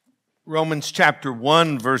Romans chapter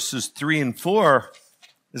 1, verses 3 and 4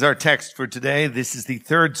 is our text for today. This is the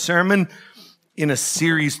third sermon in a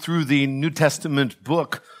series through the New Testament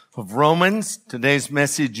book of Romans. Today's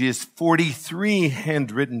message is 43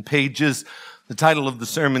 handwritten pages. The title of the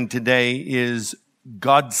sermon today is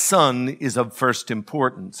God's Son is of First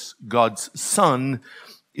Importance. God's Son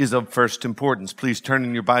is of first importance. Please turn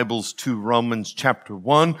in your Bibles to Romans chapter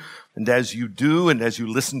 1. And as you do, and as you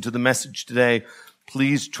listen to the message today,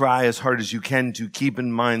 please try as hard as you can to keep in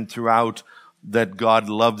mind throughout that God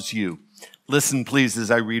loves you. Listen, please, as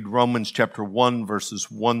I read Romans chapter 1, verses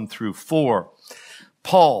 1 through 4.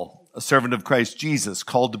 Paul, a servant of Christ Jesus,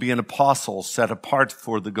 called to be an apostle, set apart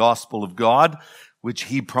for the gospel of God, which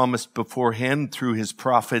he promised beforehand through his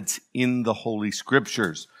prophets in the Holy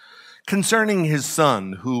Scriptures, concerning his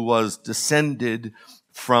Son, who was descended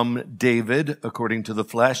from David according to the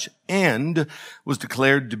flesh, and was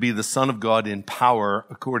declared to be the Son of God in power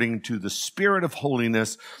according to the Spirit of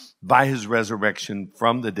holiness by his resurrection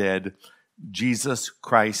from the dead, Jesus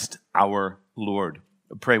Christ our Lord.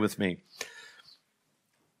 Pray with me.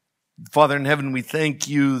 Father in heaven, we thank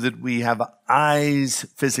you that we have eyes,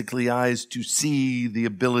 physically eyes to see, the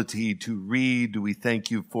ability to read. We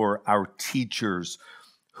thank you for our teachers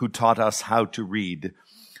who taught us how to read.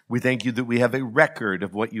 We thank you that we have a record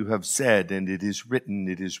of what you have said, and it is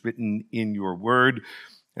written in your word.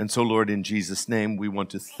 And so, Lord, in Jesus' name, we want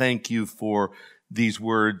to thank you for these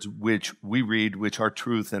words which we read, which are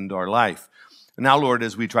truth and are life. And now, Lord,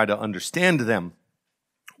 as we try to understand them,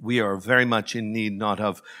 we are very much in need not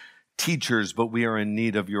of teachers, but we are in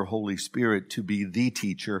need of your Holy Spirit to be the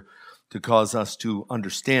teacher, to cause us to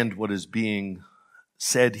understand what is being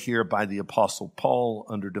said here by the Apostle Paul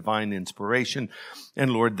under divine inspiration. And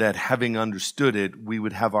Lord, that having understood it, we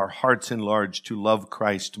would have our hearts enlarged to love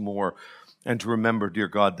Christ more and to remember, dear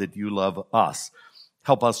God, that you love us.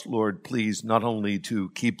 Help us, Lord, please, not only to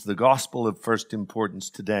keep the gospel of first importance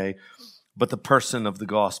today, but the person of the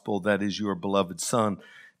gospel, that is your beloved Son.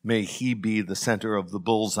 May he be the center of the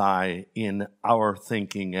bullseye in our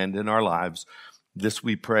thinking and in our lives. This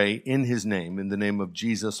we pray in his name, in the name of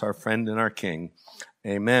Jesus, our friend and our King.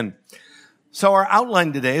 Amen. So our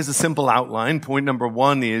outline today is a simple outline. Point number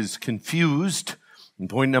 1 is confused, and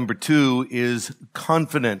point number 2 is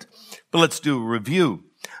confident. But let's do a review.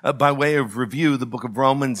 By way of review, the book of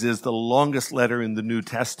Romans is the longest letter in the New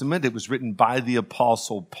Testament. It was written by the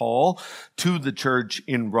Apostle Paul to the church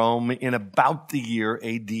in Rome in about the year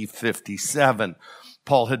AD 57.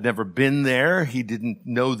 Paul had never been there. He didn't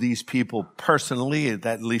know these people personally.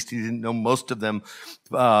 At least he didn't know most of them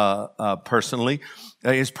personally.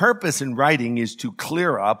 His purpose in writing is to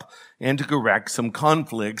clear up and to correct some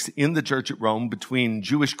conflicts in the church at Rome between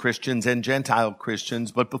Jewish Christians and Gentile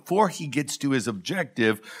Christians. But before he gets to his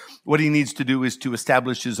objective, what he needs to do is to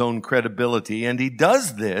establish his own credibility. And he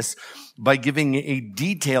does this by giving a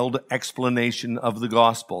detailed explanation of the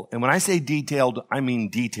gospel. And when I say detailed, I mean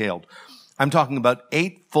detailed. I'm talking about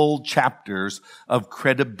 8 full chapters of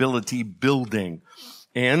credibility building.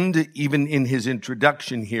 And even in his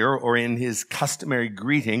introduction here, or in his customary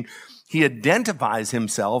greeting, he identifies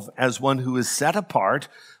himself as one who is set apart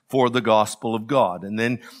for the gospel of God. And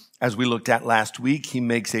then, as we looked at last week, he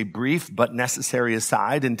makes a brief but necessary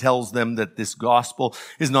aside and tells them that this gospel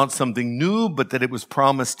is not something new, but that it was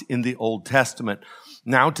promised in the Old Testament.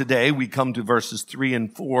 Now today we come to verses 3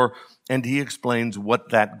 and 4, and he explains what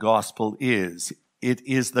that gospel is. It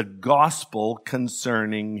is the gospel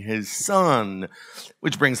concerning his Son,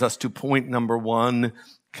 which brings us to point number 1,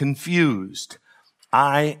 confused.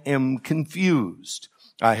 I am confused.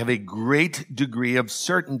 I have a great degree of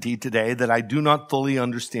certainty today that I do not fully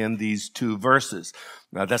understand these 2 verses.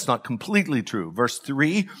 Now, that's not completely true. Verse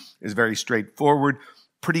 3 is very straightforward,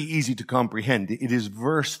 pretty easy to comprehend. It is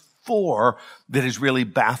verse 4 that is really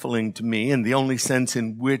baffling to me, and the only sense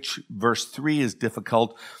in which verse 3 is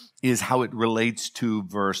difficult is how it relates to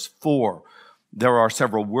verse 4. There are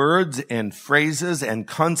several words and phrases and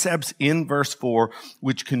concepts in verse 4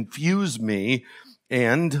 which confuse me,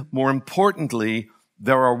 and more importantly,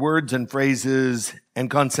 there are words and phrases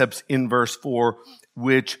and concepts in verse 4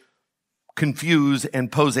 which confuse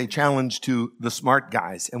and pose a challenge to the smart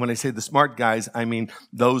guys. And when I say the smart guys, I mean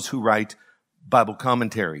those who write Bible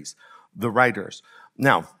commentaries, the writers.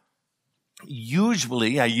 Now,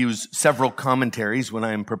 usually I use several commentaries when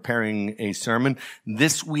I am preparing a sermon.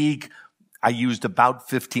 This week, I used about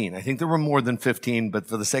 15. I think there were more than 15, but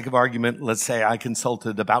for the sake of argument, let's say I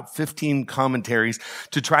consulted about 15 commentaries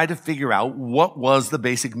to try to figure out what was the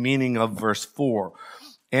basic meaning of verse 4.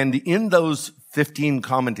 And in those 15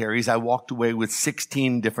 commentaries, I walked away with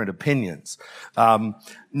 16 different opinions.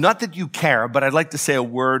 Not that you care, but I'd like to say a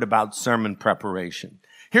word about sermon preparation.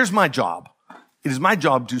 Here's my job. It is my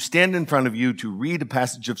job to stand in front of you, to read a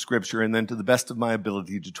passage of Scripture, and then to the best of my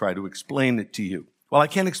ability to try to explain it to you. Well, I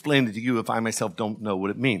can't explain it to you if I myself don't know what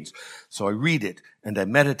it means. So I read it, and I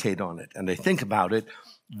meditate on it, and I think about it.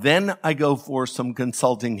 Then I go for some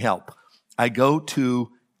consulting help. I go to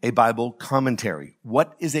a Bible commentary.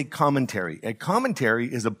 What is a commentary? A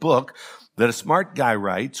commentary is a book that a smart guy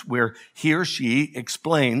writes where he or she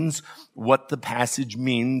explains what the passage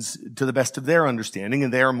means to the best of their understanding,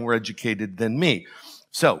 and they are more educated than me.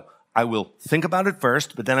 So I will think about it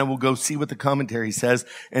first, but then I will go see what the commentary says,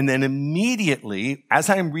 and then immediately, as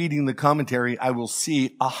I'm reading the commentary, I will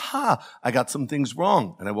see, aha, I got some things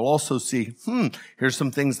wrong. And I will also see, here's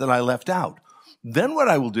some things that I left out. Then what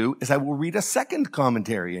I will do is I will read a second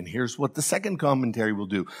commentary, and here's what the second commentary will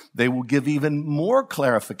do. They will give even more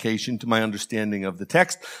clarification to my understanding of the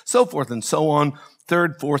text, so forth and so on.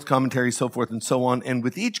 Third, fourth commentary, so forth and so on. And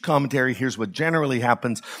with each commentary, here's what generally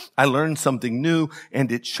happens. I learn something new,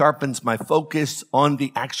 and it sharpens my focus on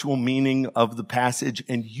the actual meaning of the passage.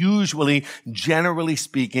 And usually, generally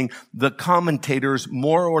speaking, the commentators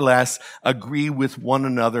more or less agree with one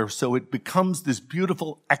another. So it becomes this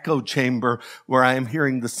beautiful echo chamber where I am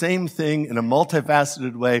hearing the same thing in a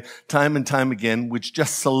multifaceted way time and time again, which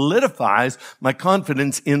just solidifies my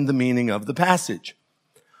confidence in the meaning of the passage.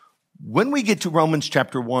 When we get to Romans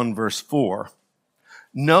chapter 1, verse 4,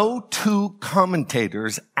 no two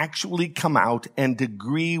commentators actually come out and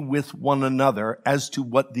agree with one another as to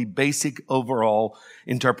what the basic overall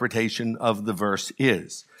interpretation of the verse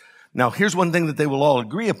is. Now, here's one thing that they will all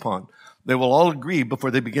agree upon. They will all agree before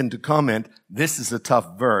they begin to comment, this is a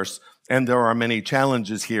tough verse, and there are many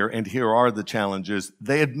challenges here, and here are the challenges.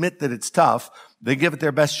 They admit that it's tough. They give it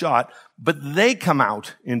their best shot, but they come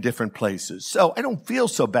out in different places. So I don't feel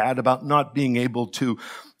so bad about not being able to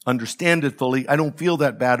understand it fully. I don't feel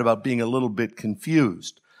that bad about being a little bit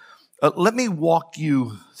confused. Let me walk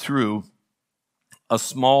you through a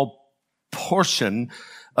small portion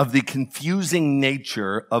of the confusing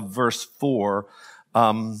nature of verse 4.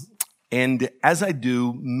 And as I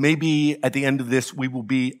do, maybe at the end of this, we will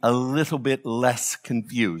be a little bit less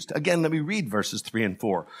confused. Again, let me read verses 3 and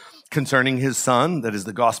 4. Concerning his son, that is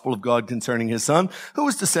the gospel of God concerning his son, who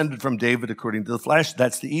was descended from David according to the flesh.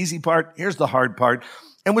 That's the easy part. Here's the hard part.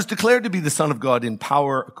 And was declared to be the Son of God in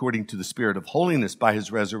power according to the Spirit of holiness by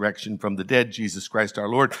his resurrection from the dead, Jesus Christ our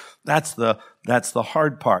Lord. That's the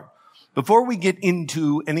hard part. Before we get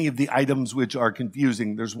into any of the items which are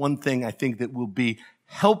confusing, there's one thing I think that will be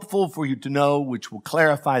helpful for you to know, which will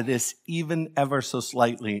clarify this even ever so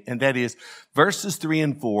slightly, and that is verses 3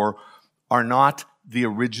 and 4 are not the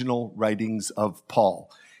original writings of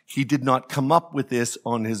Paul. He did not come up with this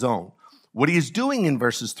on his own. What he is doing in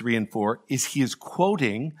verses 3 and 4 is he is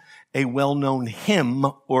quoting a well-known hymn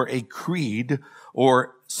or a creed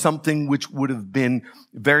or something which would have been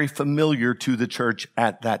very familiar to the church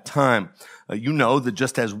at that time. You know that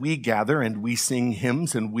just as we gather and we sing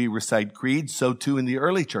hymns and we recite creeds, so too in the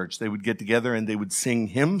early church, they would get together and they would sing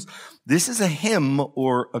hymns. This is a hymn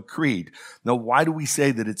or a creed. Now, why do we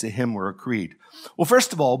say that it's a hymn or a creed? Well,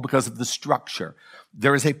 first of all, because of the structure.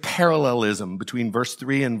 There is a parallelism between verse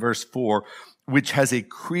 3 and verse 4, which has a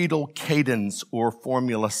creedal cadence or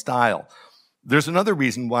formula style. There's another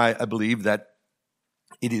reason why I believe that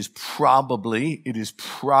it is probably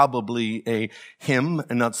a hymn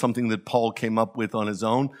and not something that Paul came up with on his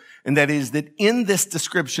own. And that is that in this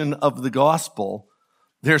description of the gospel,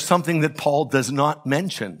 there's something that Paul does not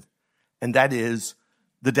mention, and that is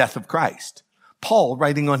the death of Christ. Paul,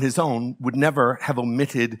 writing on his own, would never have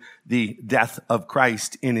omitted the death of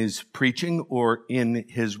Christ in his preaching or in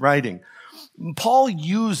his writing. Paul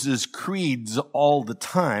uses creeds all the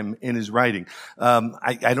time in his writing.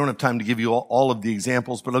 I don't have time to give you all of the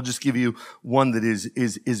examples, but I'll just give you one that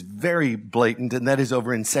is very blatant, and that is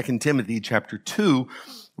over in 2 Timothy chapter 2,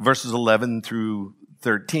 verses 11 through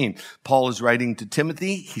 13. Paul is writing to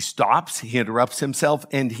Timothy. He stops, he interrupts himself,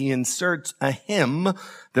 and he inserts a hymn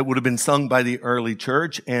that would have been sung by the early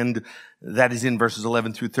church, and that is in verses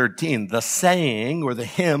 11 through 13. The saying or the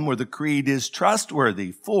hymn or the creed is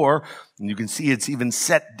trustworthy for, and you can see it's even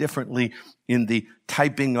set differently in the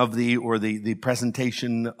typing of the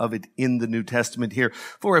presentation of it in the New Testament here.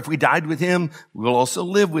 For if we died with him, we will also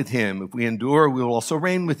live with him. If we endure, we will also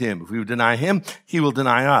reign with him. If we deny him, he will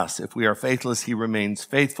deny us. If we are faithless, he remains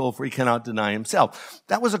faithful, for he cannot deny himself.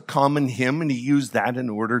 That was a common hymn, and he used that in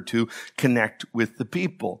order to connect with the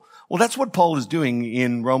people. Well, that's what Paul is doing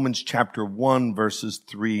in Romans chapter chapter 1, verses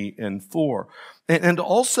 3 and 4. And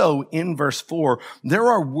also in verse 4, there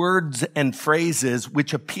are words and phrases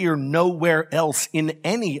which appear nowhere else in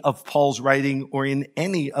any of Paul's writing or in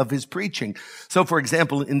any of his preaching. So, for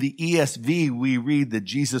example, in the ESV, we read that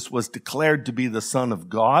Jesus was declared to be the Son of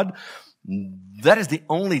God. That is the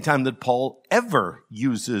only time that Paul ever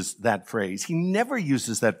uses that phrase. He never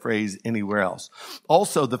uses that phrase anywhere else.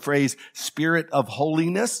 Also, the phrase Spirit of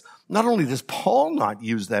holiness, not only does Paul not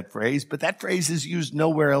use that phrase, but that phrase is used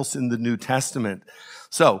nowhere else in the New Testament.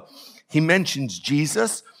 So, he mentions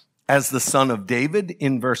Jesus as the son of David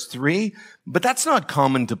in verse 3, but that's not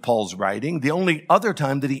common to Paul's writing. The only other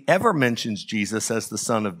time that he ever mentions Jesus as the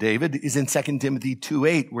son of David is in 2 Timothy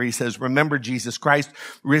 2:8, where he says, remember Jesus Christ,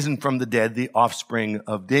 risen from the dead, the offspring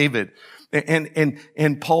of David.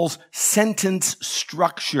 And Paul's sentence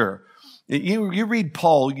structure, you read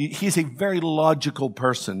Paul, he's a very logical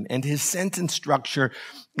person, and his sentence structure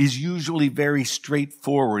is usually very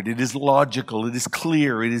straightforward. It is logical. It is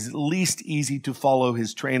clear. It is at least easy to follow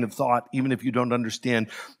his train of thought, even if you don't understand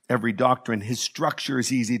every doctrine. His structure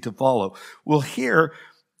is easy to follow. Well, here,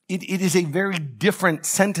 it is a very different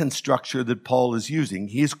sentence structure that Paul is using.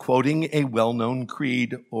 He is quoting a well-known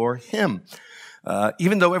creed or hymn.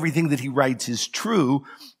 Even though everything that he writes is true,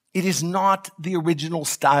 it is not the original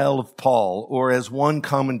style of Paul, or as one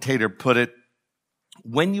commentator put it,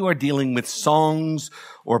 when you are dealing with songs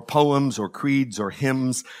or poems or creeds or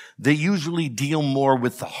hymns, they usually deal more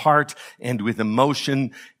with the heart and with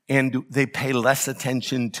emotion, and they pay less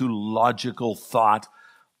attention to logical thought.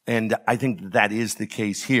 And I think that is the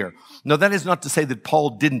case here. Now, that is not to say that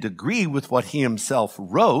Paul didn't agree with what he himself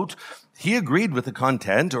wrote. He agreed with the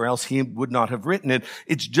content, or else he would not have written it.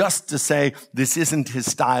 It's just to say this isn't his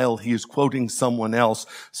style. He is quoting someone else.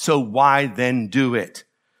 So why then do it?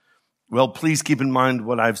 Well, please keep in mind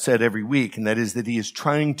what I've said every week, and that is that he is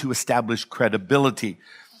trying to establish credibility.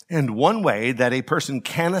 And one way that a person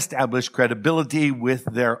can establish credibility with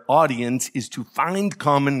their audience is to find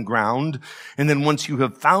common ground. And then once you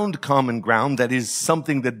have found common ground, that is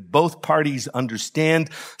something that both parties understand,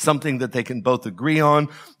 something that they can both agree on,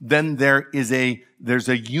 then there's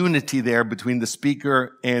a unity there between the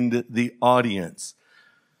speaker and the audience.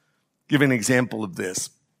 Give an example of this.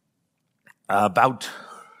 About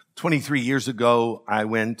 23 years ago, I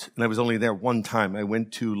went, and I was only there one time, I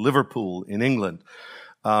went to Liverpool in England.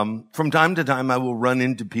 From time to time, I will run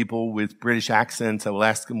into people with British accents. I will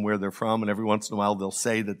ask them where they're from, and every once in a while, they'll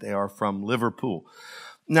say that they are from Liverpool.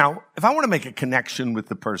 Now, if I want to make a connection with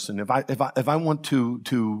the person, if I want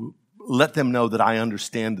to let them know that I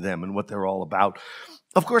understand them and what they're all about,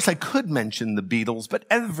 of course, I could mention the Beatles, but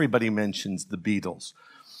everybody mentions the Beatles.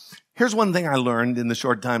 Here's one thing I learned in the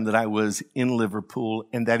short time that I was in Liverpool,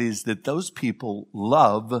 and that is that those people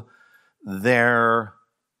love their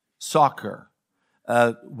soccer.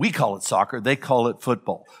 We call it soccer. They call it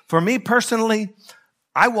football. For me personally,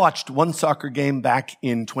 I watched one soccer game back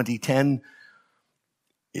in 2010.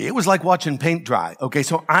 It was like watching paint dry. Okay,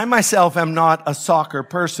 so I myself am not a soccer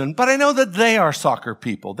person, but I know that they are soccer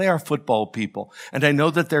people. They are football people. And I know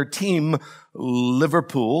that their team,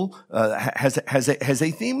 Liverpool, has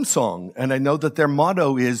a theme song. And I know that their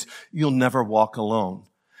motto is, "You'll never walk alone."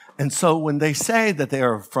 And so when they say that they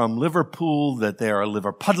are from Liverpool, that they are a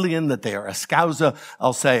Liverpudlian, that they are a Scouser,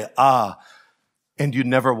 I'll say, and you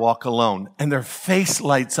never walk alone. And their face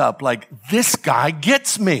lights up like, this guy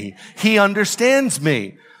gets me. He understands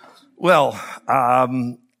me. Well,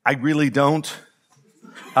 I really don't.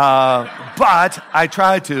 But I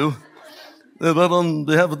try to. But on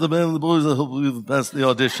behalf of the band and the boys, I hope we've passed the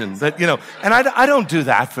audition. But, and I don't do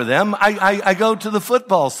that for them. I go to the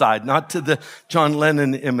football side, not to the John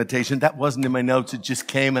Lennon imitation. That wasn't in my notes. It just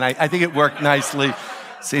came, and I think it worked nicely.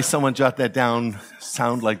 See, someone jot that down.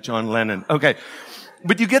 Sound like John Lennon. Okay.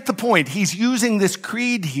 But you get the point. He's using this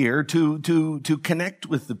creed here to connect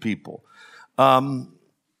with the people.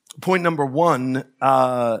 Point number one,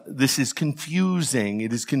 this is confusing.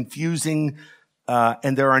 It is confusing.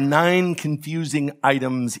 And there are 9 confusing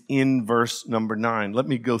items in verse number 9. Let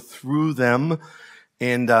me go through them,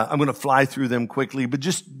 and I'm going to fly through them quickly, but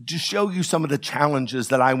just show you some of the challenges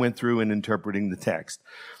that I went through in interpreting the text.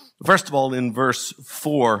 First of all, in verse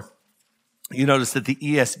 4, you notice that the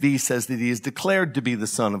ESV says that he is declared to be the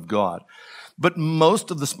Son of God. But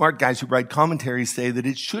most of the smart guys who write commentaries say that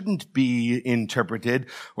it shouldn't be interpreted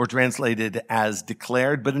or translated as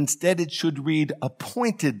declared, but instead it should read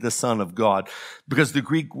appointed the Son of God, because the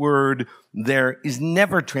Greek word there is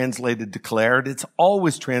never translated declared. It's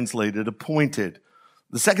always translated appointed.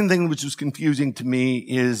 The second thing which was confusing to me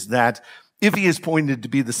is that If he is pointed to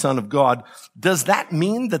be the Son of God, does that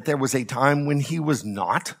mean that there was a time when he was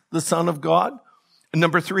not the Son of God? And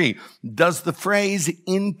number 3, does the phrase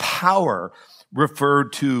in power refer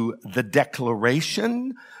to the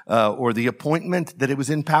declaration or the appointment that it was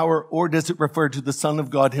in power, or does it refer to the Son of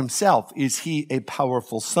God himself? Is he a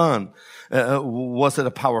powerful son? Was it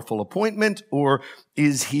a powerful appointment, or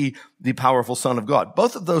is he the powerful Son of God?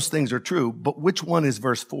 Both of those things are true, but which one is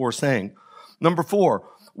verse 4 saying? Number 4,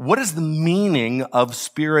 what is the meaning of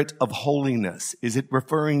Spirit of holiness? Is it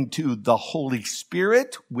referring to the Holy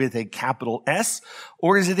Spirit with a capital S,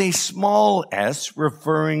 or is it a small s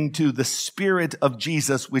referring to the Spirit of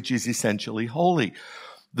Jesus, which is essentially holy?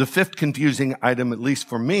 The 5th confusing item, at least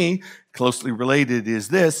for me, closely related, is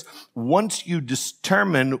this. Once you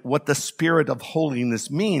determine what the Spirit of holiness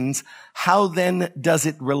means, how then does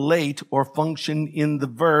it relate or function in the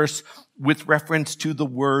verse with reference to the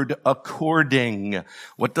word according?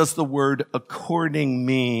 What does the word according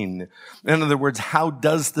mean? In other words, how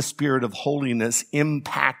does the Spirit of holiness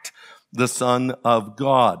impact the Son of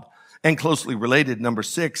God? And closely related, number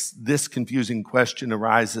 6, this confusing question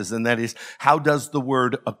arises, and that is, how does the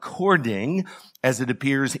word according, as it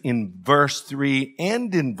appears in verse 3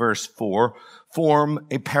 and in verse 4, form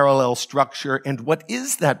a parallel structure, and what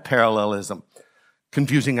is that parallelism?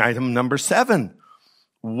 Confusing item number 7.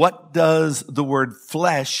 What does the word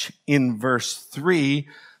flesh in verse 3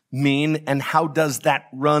 mean, and how does that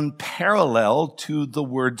run parallel to the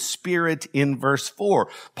word spirit in verse 4?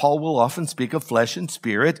 Paul will often speak of flesh and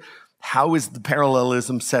spirit. How is the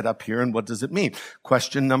parallelism set up here, and what does it mean?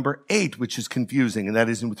 Question number 8, which is confusing, and that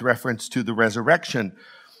is with reference to the resurrection.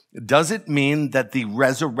 Does it mean that the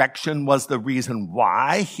resurrection was the reason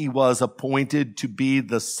why he was appointed to be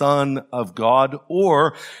the Son of God,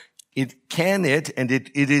 or it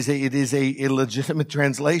is a legitimate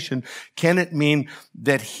translation, can it mean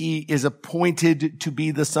that he is appointed to be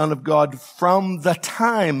the Son of God from the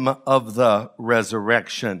time of the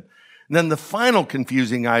resurrection? And then the final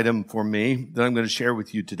confusing item for me that I'm going to share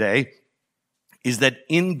with you today is that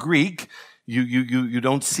in Greek, you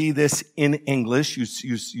don't see this in English, you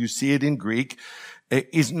see it in Greek,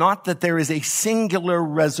 is not that there is a singular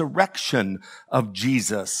resurrection of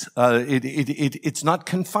Jesus. It's not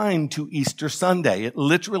confined to Easter Sunday. It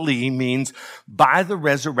literally means by the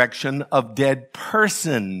resurrection of dead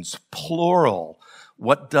persons, plural.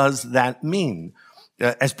 What does that mean?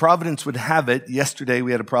 As Providence would have it, yesterday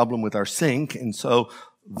we had a problem with our sink, and so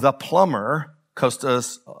the plumber, Costa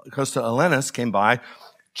Elenis, came by,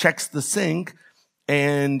 checks the sink,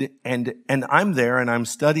 and I'm there and I'm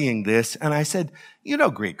studying this, and I said, "You know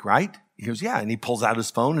Greek, right?" He goes, "Yeah," and he pulls out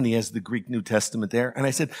his phone and he has the Greek New Testament there, and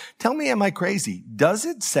I said, "Tell me, am I crazy? Does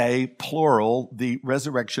it say plural the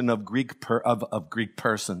resurrection of Greek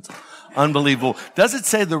persons?" Unbelievable. Does it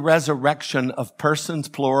say the resurrection of persons,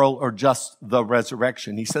 plural, or just the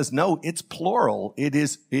resurrection? He says, no, it's plural. It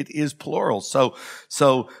is plural. So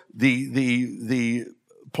the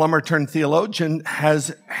plumber turned theologian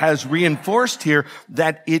has reinforced here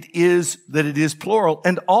that it is plural.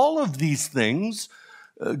 And all of these things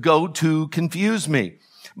go to confuse me.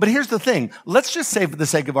 But here's the thing. Let's just say for the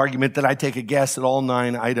sake of argument that I take a guess at all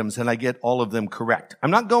 9 items and I get all of them correct.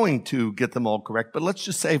 I'm not going to get them all correct, but let's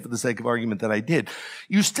just say for the sake of argument that I did.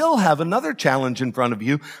 You still have another challenge in front of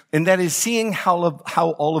you, and that is seeing how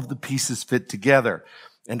all of the pieces fit together.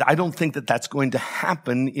 And I don't think that that's going to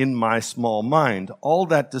happen in my small mind. All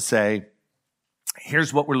that to say,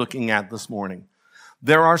 here's what we're looking at this morning.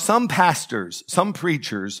 There are some pastors, some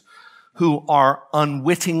preachers who are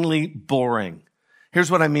unwittingly boring. Here's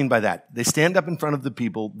what I mean by that. They stand up in front of the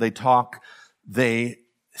people, they talk, they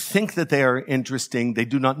think that they are interesting, they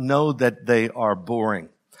do not know that they are boring.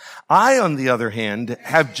 I, on the other hand,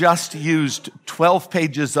 have just used 12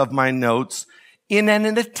 pages of my notes in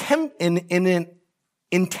an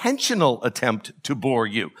intentional attempt to bore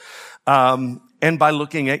you. And by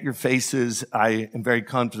looking at your faces, I am very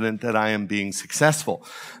confident that I am being successful.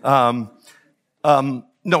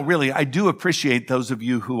 No, really, I do appreciate those of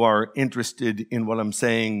you who are interested in what I'm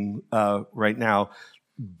saying right now.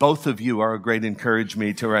 Both of you are a great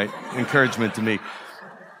encouragement to me.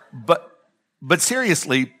 But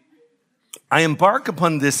seriously, I embark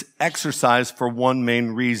upon this exercise for one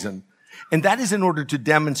main reason, and that is in order to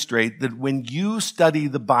demonstrate that when you study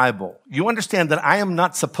the Bible, you understand that I am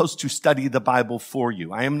not supposed to study the Bible for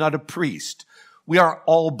you. I am not a priest. We are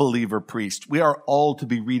all believer priests. We are all to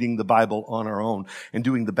be reading the Bible on our own and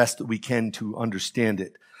doing the best that we can to understand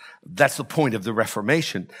it. That's the point of the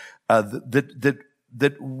Reformation.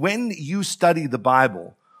 That when you study the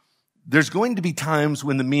Bible, there's going to be times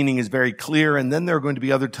when the meaning is very clear, and then there are going to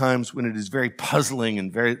be other times when it is very puzzling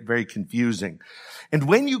and very, very confusing. And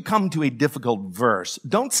when you come to a difficult verse,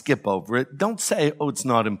 don't skip over it. Don't say, oh, it's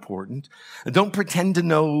not important. Don't pretend to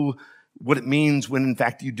know what it means when in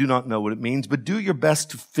fact you do not know what it means, but do your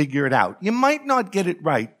best to figure it out. You might not get it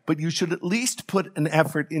right, but you should at least put an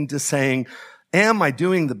effort into saying, am I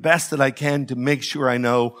doing the best that I can to make sure I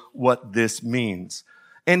know what this means?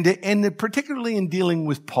 And particularly in dealing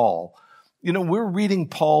with Paul, we're reading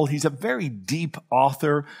Paul. He's a very deep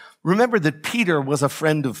author. Remember that Peter was a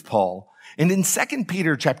friend of Paul. And in 2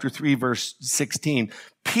 Peter chapter 3, verse 16,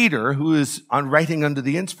 Peter, who is writing under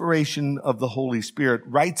the inspiration of the Holy Spirit,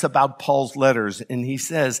 writes about Paul's letters, and he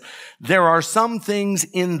says, there are some things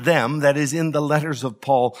in them, that is in the letters of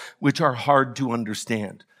Paul, which are hard to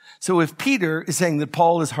understand. So if Peter is saying that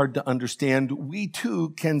Paul is hard to understand, we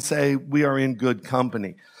too can say we are in good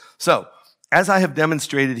company. So, as I have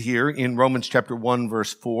demonstrated here in Romans chapter 1,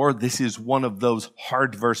 verse 4, this is one of those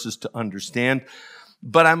hard verses to understand.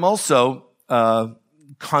 But I'm also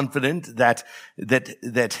confident that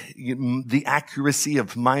the accuracy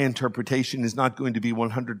of my interpretation is not going to be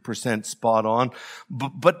 100% spot on.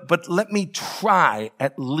 But let me try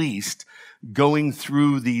at least going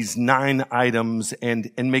through these 9 items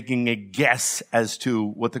and making a guess as to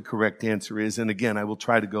what the correct answer is. And again, I will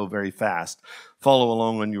try to go very fast. Follow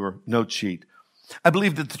along on your note sheet. I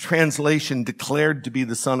believe that the translation declared to be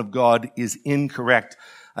the Son of God is incorrect.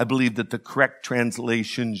 I believe that the correct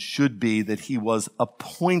translation should be that he was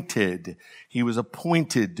appointed. He was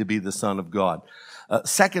appointed to be the Son of God.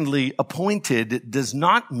 Secondly, appointed does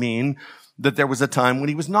not mean that there was a time when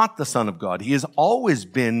he was not the Son of God. He has always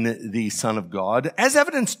been the Son of God, as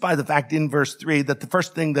evidenced by the fact in verse 3 that the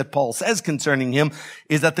first thing that Paul says concerning him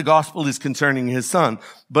is that the gospel is concerning his Son.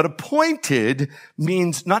 But appointed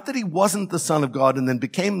means not that he wasn't the Son of God and then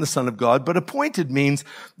became the Son of God, but appointed means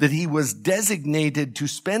that he was designated to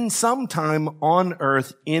spend some time on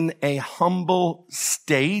earth in a humble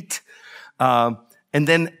state, and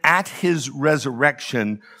then at his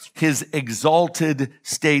resurrection, his exalted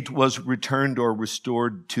state was returned or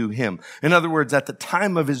restored to him. In other words, at the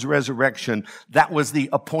time of his resurrection, that was the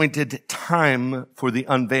appointed time for the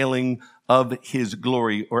unveiling of his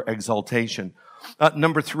glory or exaltation.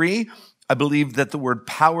 Number 3, I believe that the word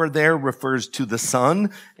power there refers to the Son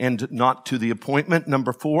and not to the appointment.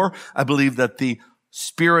 Number 4, I believe that the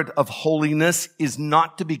Spirit of holiness is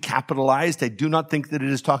not to be capitalized. I do not think that it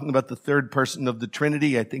is talking about the third person of the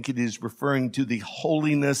Trinity. I think it is referring to the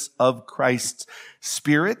holiness of Christ's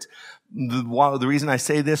Spirit. The reason I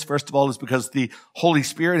say this, first of all, is because the Holy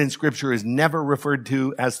Spirit in Scripture is never referred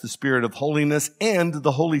to as the Spirit of holiness, and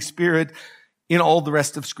the Holy Spirit in all the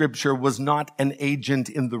rest of Scripture was not an agent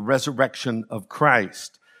in the resurrection of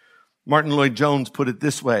Christ. Martin Lloyd-Jones put it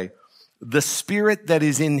this way: the Spirit that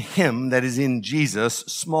is in him, that is in Jesus,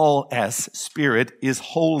 small s, Spirit, is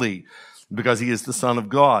holy because he is the Son of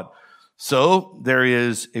God. So there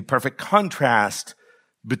is a perfect contrast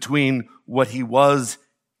between what he was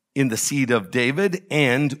in the seed of David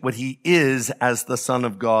and what he is as the Son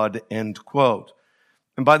of God, end quote.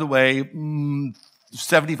 And by the way,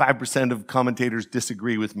 75% of commentators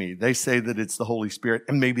disagree with me. They say that it's the Holy Spirit,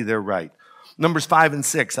 and maybe they're right. Numbers 5 and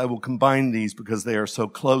 6, I will combine these because they are so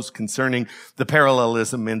close concerning the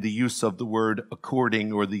parallelism and the use of the word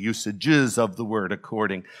according, or the usages of the word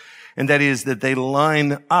according. And that is that they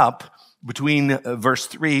line up between verse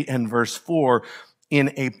 3 and verse 4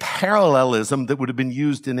 in a parallelism that would have been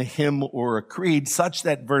used in a hymn or a creed, such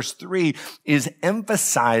that verse 3 is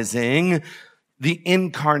emphasizing the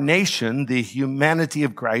incarnation, the humanity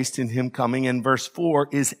of Christ in him coming, and verse 4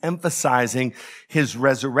 is emphasizing his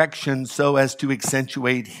resurrection so as to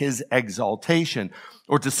accentuate his exaltation.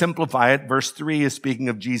 Or to simplify it, verse 3 is speaking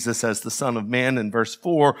of Jesus as the Son of Man, and verse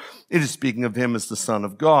 4, it is speaking of him as the Son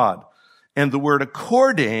of God. And the word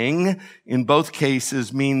according in both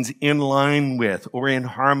cases means in line with, or in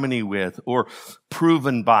harmony with, or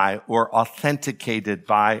proven by, or authenticated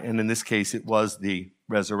by, and in this case it was the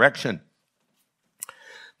resurrection.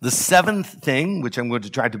 The 7th thing, which I'm going to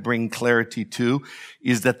try to bring clarity to,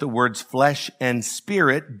 is that the words flesh and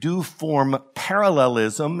spirit do form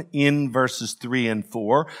parallelism in verses 3 and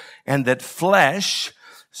 4, and that flesh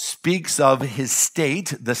speaks of his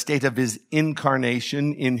state, the state of his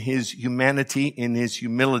incarnation in his humanity, in his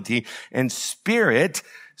humility, and spirit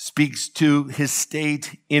speaks to his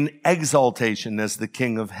state in exaltation as the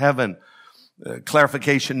King of heaven.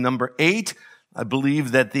 Clarification number 8, I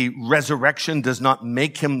believe that the resurrection does not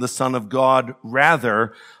make him the Son of God.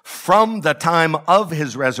 Rather, from the time of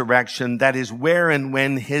his resurrection, that is where and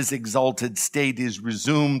when his exalted state is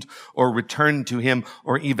resumed or returned to him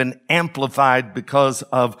or even amplified because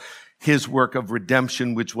of his work of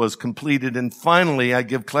redemption, which was completed. And finally, I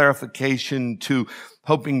give clarification to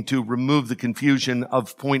hoping to remove the confusion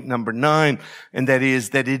of point number 9, and that is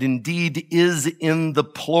that it indeed is in the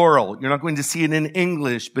plural. You're not going to see it in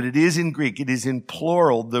English, but it is in Greek. It is in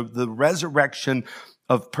plural. The resurrection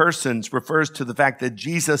of persons refers to the fact that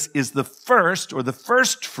Jesus is the first or the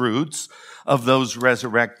first fruits of those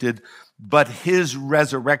resurrected, but his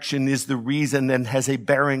resurrection is the reason and has a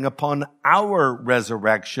bearing upon our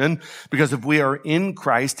resurrection, because if we are in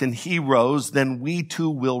Christ and he rose, then we too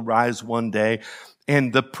will rise one day.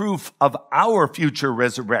 And the proof of our future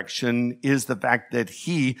resurrection is the fact that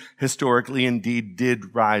he historically indeed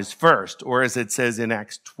did rise first. Or as it says in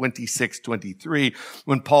Acts 26:23,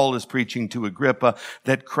 when Paul is preaching to Agrippa,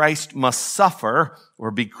 that Christ must suffer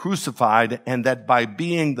or be crucified, and that by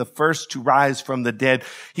being the first to rise from the dead,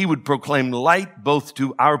 he would proclaim light both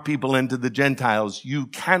to our people and to the Gentiles. You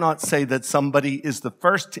cannot say that somebody is the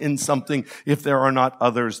first in something if there are not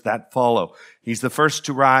others that follow. He's the first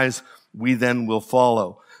to rise. We then will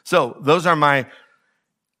follow. So those are my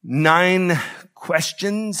 9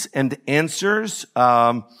 questions and answers.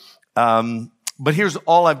 But here's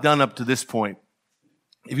all I've done up to this point.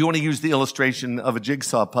 If you want to use the illustration of a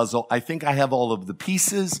jigsaw puzzle, I think I have all of the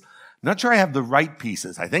pieces. I'm not sure I have the right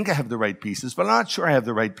pieces. I think I have the right pieces, but I'm not sure I have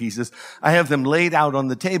the right pieces. I have them laid out on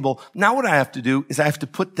the table. Now what I have to do is I have to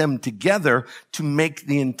put them together to make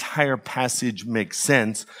the entire passage make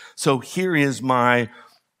sense. So here is my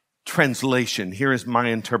translation. Here is my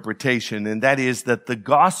interpretation, and that is that the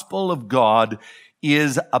gospel of God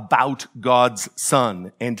is about God's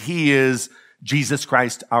Son, and he is Jesus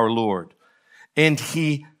Christ our Lord. And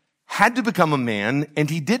he had to become a man,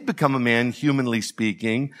 and he did become a man, humanly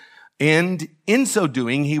speaking, and in so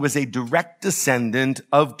doing, he was a direct descendant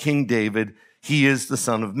of King David. He is the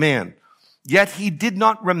Son of Man. Yet he did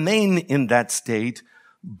not remain in that state,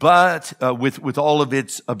 but with all of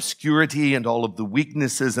its obscurity and all of the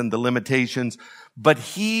weaknesses and the limitations. But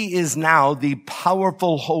he is now the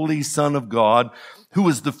powerful, holy Son of God, who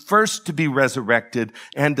was the first to be resurrected,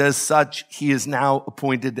 and as such, he is now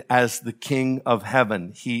appointed as the King of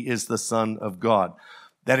heaven. He is the Son of God.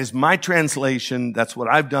 That is my translation. That's what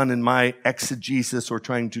I've done in my exegesis, or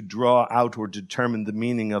trying to draw out or determine the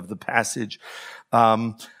meaning of the passage.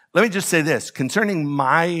 Let me just say this. Concerning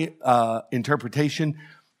my interpretation,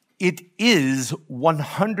 it is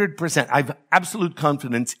 100%. I have absolute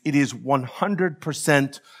confidence. It is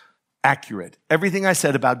 100% accurate. Everything I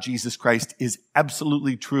said about Jesus Christ is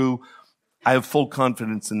absolutely true. I have full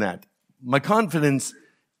confidence in that. My confidence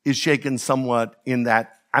is shaken somewhat in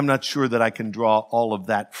that I'm not sure that I can draw all of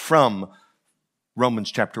that from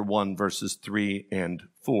Romans chapter 1, verses 3 and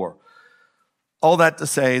 4. All that to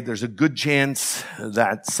say, there's a good chance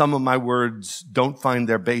that some of my words don't find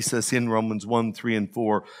their basis in Romans 1, 3, and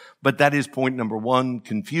 4. But that is point number 1,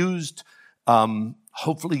 confused.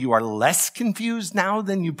 Hopefully you are less confused now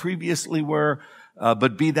than you previously were.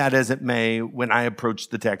 But be that as it may, when I approached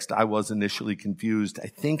the text, I was initially confused. I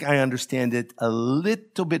think I understand it a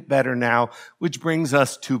little bit better now, which brings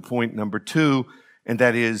us to point number 2, and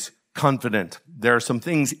that is confident. There are some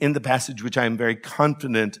things in the passage which I am very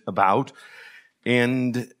confident about,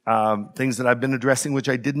 and things that I've been addressing which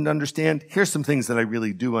I didn't understand. Here's some things that I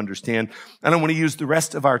really do understand. And I want to use the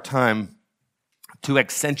rest of our time to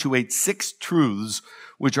accentuate 6 truths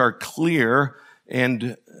which are clear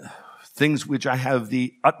and things which I have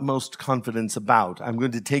the utmost confidence about. I'm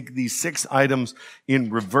going to take these 6 items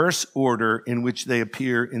in reverse order in which they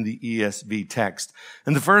appear in the ESV text.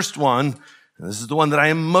 And the first one, and this is the one that I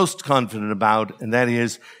am most confident about, and that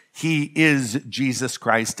is, he is Jesus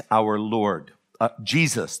Christ our Lord.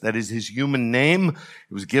 Jesus, that is his human name.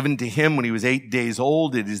 It was given to him when he was 8 days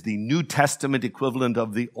old. It is the New Testament equivalent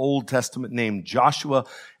of the Old Testament name Joshua,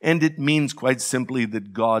 and it means quite simply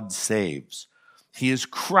that God saves. He is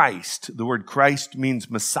Christ. The word Christ means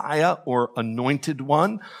Messiah or anointed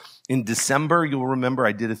one. In December, you'll remember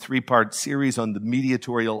I did a 3-part series on the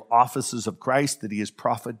mediatorial offices of Christ, that he is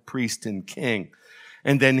prophet, priest, and king.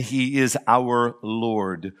 And then he is our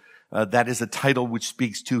Lord. That is a title which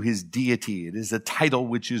speaks to his deity. It is a title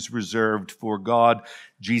which is reserved for God.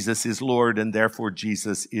 Jesus is Lord, and therefore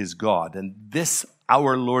Jesus is God. And this,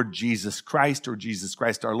 our Lord Jesus Christ, or Jesus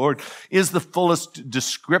Christ our Lord, is the fullest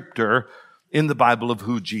descriptor in the Bible of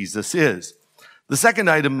who Jesus is. The second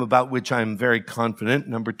item about which I'm very confident,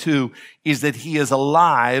 number 2, is that he is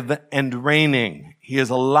alive and reigning. He is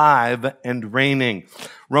alive and reigning.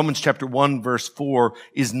 Romans chapter 1 verse 4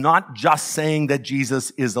 is not just saying that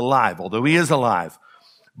Jesus is alive, although he is alive,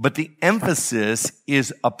 but the emphasis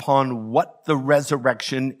is upon what the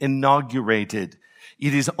resurrection inaugurated.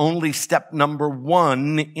 It is only step number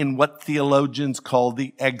 1 in what theologians call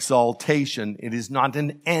the exaltation. It is not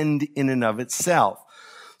an end in and of itself.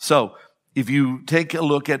 So, if you take a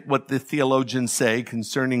look at what the theologians say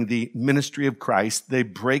concerning the ministry of Christ, they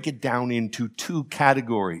break it down into 2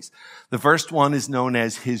 categories. The first one is known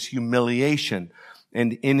as his humiliation.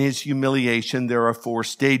 And in his humiliation, there are 4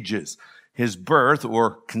 stages. His birth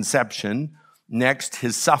or conception. Next,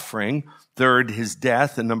 his suffering. Third, his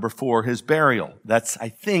death. And number 4, his burial. That's, I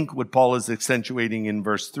think, what Paul is accentuating in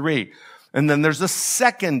verse 3. And then there's a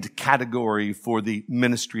second category for the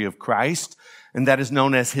ministry of Christ, and that is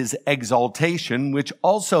known as his exaltation, which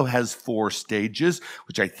also has 4 stages,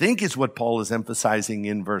 which I think is what Paul is emphasizing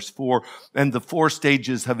in verse 4. And the 4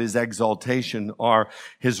 stages of his exaltation are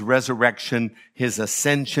his resurrection, his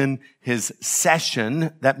ascension, his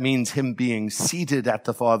session, that means him being seated at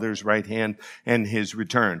the Father's right hand, and his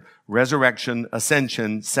return. Resurrection,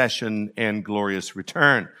 ascension, session, and glorious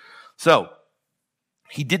return. So,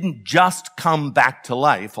 he didn't just come back to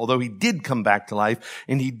life, although he did come back to life,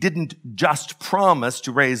 and he didn't just promise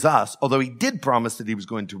to raise us, although he did promise that he was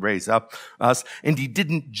going to raise up us, and he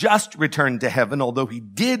didn't just return to heaven, although he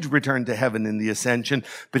did return to heaven in the ascension.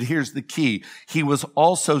 But here's the key. He was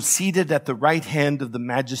also seated at the right hand of the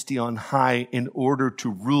Majesty on high in order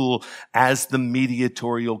to rule as the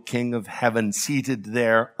mediatorial King of heaven, seated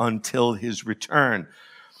there until his return.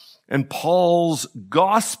 And Paul's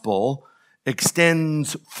gospel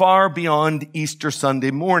extends far beyond Easter Sunday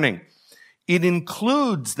morning. It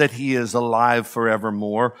includes that he is alive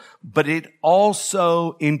forevermore, but it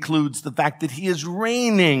also includes the fact that he is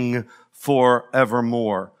reigning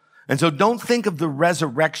forevermore. And so don't think of the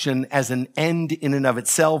resurrection as an end in and of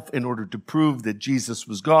itself in order to prove that Jesus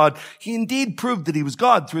was God. He indeed proved that he was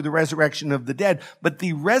God through the resurrection of the dead, but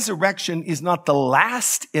the resurrection is not the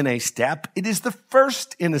last in a step. It is the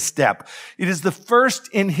first in a step. It is the first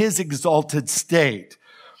in his exalted state.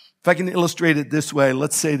 If I can illustrate it this way,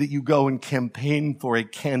 let's say that you go and campaign for a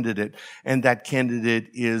candidate, and that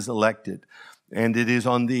candidate is elected. And it is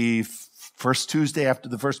on the first Tuesday after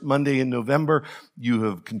the first Monday in November. You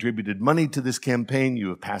have contributed money to this campaign. You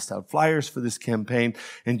have passed out flyers for this campaign,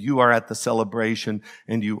 and you are at the celebration,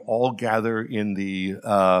 and you all gather in the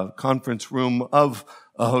conference room of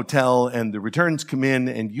a hotel, and the returns come in,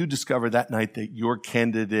 and you discover that night that your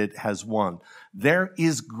candidate has won. There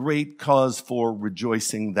is great cause for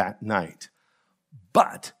rejoicing that night.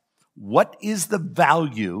 But what is the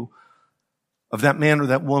value of that man or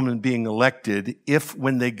that woman being elected if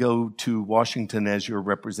when they go to Washington as your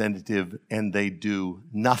representative and they do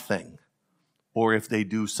nothing, or if they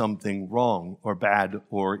do something wrong or bad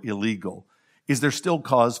or illegal? Is there still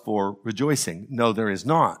cause for rejoicing? No, there is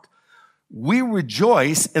not. We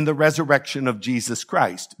rejoice in the resurrection of Jesus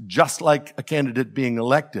Christ, just like a candidate being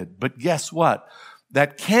elected. But guess what?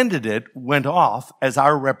 That candidate went off as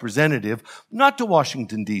our representative, not to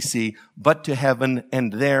Washington, D.C., but to heaven,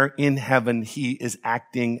 and there in heaven he is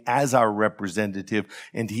acting as our representative,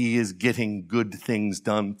 and he is getting good things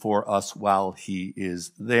done for us while he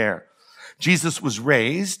is there. Jesus was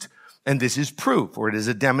raised, and this is proof, or it is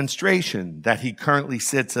a demonstration, that he currently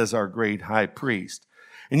sits as our great high priest.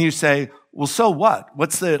 And you say, well, so what?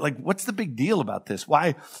 What's the big deal about this?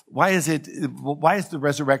 Why is the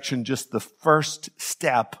resurrection just the first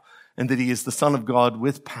step, and that he is the Son of God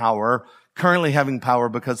with power, currently having power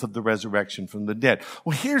because of the resurrection from the dead?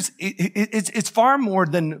 Well, it's far more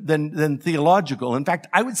than theological. In fact,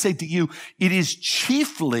 I would say to you, it is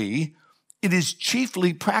chiefly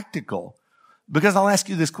practical. Because I'll ask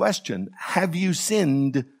you this question: have you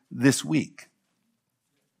sinned this week?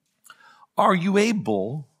 Are you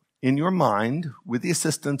able, in your mind, with the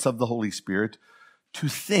assistance of the Holy Spirit, to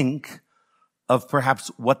think of perhaps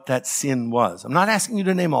what that sin was? I'm not asking you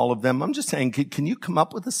to name all of them. I'm just saying, can you come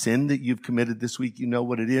up with a sin that you've committed this week? You know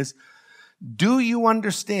what it is. Do you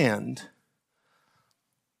understand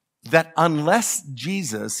that unless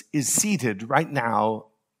Jesus is seated right now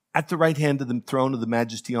at the right hand of the throne of the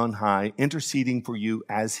Majesty on high, interceding for you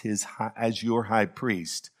as your high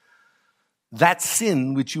priest, that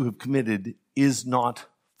sin which you have committed is not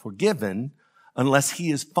forgiven unless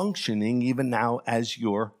he is functioning even now as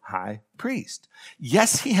your high priest.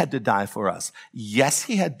 Yes, he had to die for us. Yes,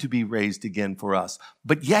 he had to be raised again for us.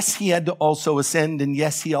 But yes, he had to also ascend, and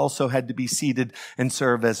yes, he also had to be seated and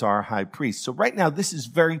serve as our high priest. So right now, this is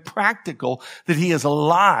very practical that he is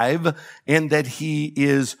alive and that he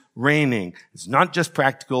is reigning. It's not just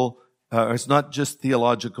practical, it's not just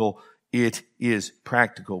theological, it is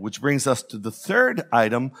practical. Which brings us to the third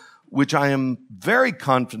item, which I am very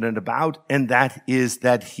confident about, and that is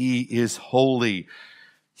that he is holy.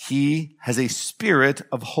 He has a spirit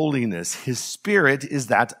of holiness. His spirit is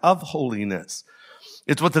that of holiness.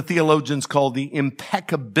 It's what the theologians call the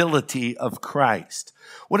impeccability of Christ.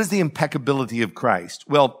 What is the impeccability of Christ?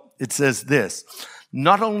 Well, it says this: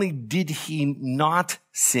 not only did he not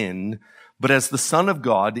sin, but as the Son of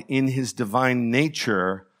God in his divine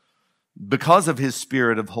nature, because of his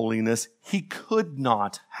spirit of holiness, he could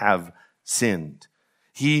not have sinned.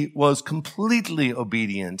 He was completely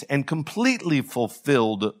obedient and completely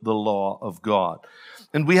fulfilled the law of God.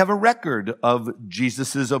 And we have a record of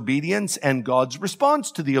Jesus' obedience and God's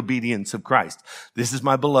response to the obedience of Christ. This is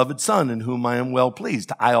my beloved Son in whom I am well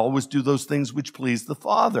pleased. I always do those things which please the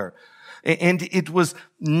Father. And it was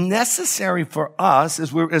necessary for us,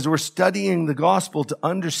 as we're studying the gospel, to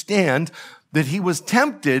understand that he was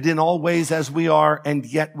tempted in all ways as we are, and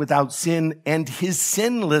yet without sin, and his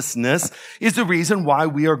sinlessness is the reason why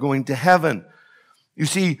we are going to heaven. You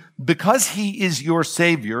see, because he is your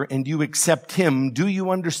Savior and you accept him, do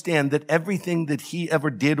you understand that everything that he ever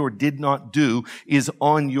did or did not do is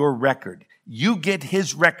on your record? You get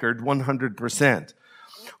his record 100%.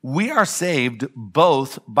 We are saved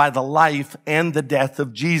both by the life and the death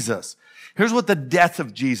of Jesus. Here's what the death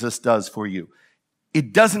of Jesus does for you.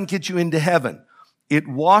 It doesn't get you into heaven. It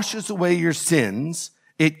washes away your sins.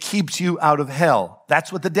 It keeps you out of hell.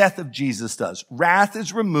 That's what the death of Jesus does. Wrath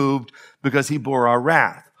is removed because he bore our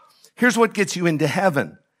wrath. Here's what gets you into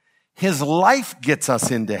heaven. His life gets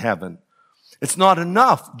us into heaven. It's not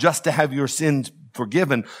enough just to have your sins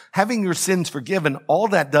forgiven. Having your sins forgiven, all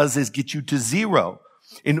that does is get you to zero.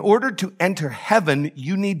 In order to enter heaven,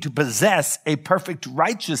 you need to possess a perfect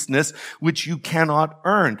righteousness which you cannot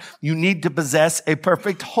earn. You need to possess a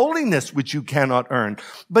perfect holiness which you cannot earn.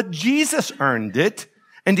 But Jesus earned it,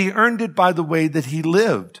 and he earned it by the way that he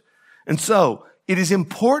lived. And so, it is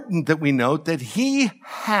important that we note that he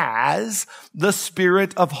has the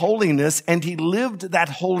spirit of holiness, and he lived that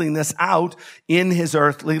holiness out in his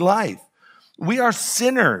earthly life. We are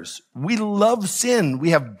sinners. We love sin.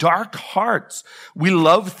 We have dark hearts. We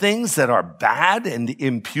love things that are bad and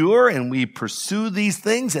impure, and we pursue these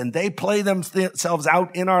things, and they play themselves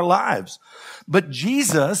out in our lives. But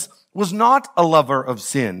Jesus was not a lover of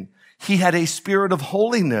sin. He had a spirit of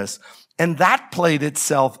holiness, and that played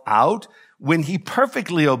itself out when he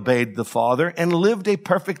perfectly obeyed the Father and lived a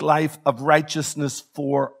perfect life of righteousness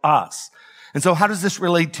for us. And so how does this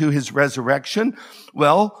relate to his resurrection?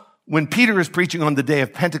 Well, when Peter is preaching on the day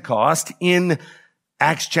of Pentecost in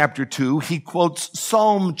Acts chapter 2, he quotes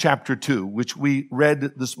Psalm chapter 2, which we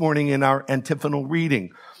read this morning in our antiphonal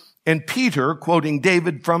reading. And Peter, quoting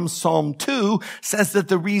David from Psalm 2, says that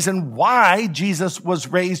the reason why Jesus was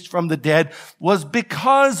raised from the dead was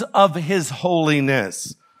because of his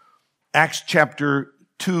holiness. Acts chapter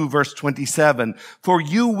 2, verse 27, for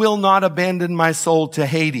you will not abandon my soul to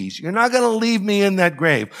Hades. You're not going to leave me in that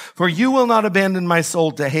grave. For you will not abandon my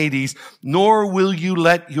soul to Hades, nor will you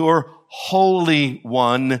let your Holy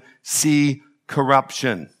One see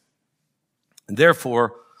corruption. And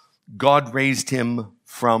therefore, God raised him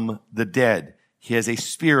from the dead. He has a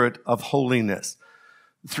spirit of holiness.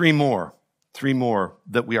 Three more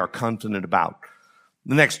that we are confident about.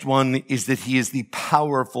 The next one is that he is the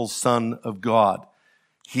powerful Son of God.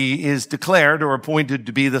 He is declared or appointed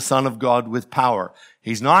to be the Son of God with power.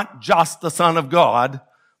 He's not just the Son of God,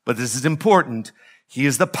 but this is important. He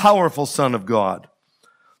is the powerful Son of God.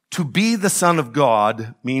 To be the Son of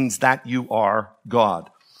God means that you are God.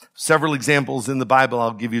 Several examples in the Bible,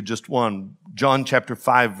 I'll give you just one. John chapter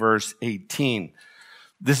 5, verse 18.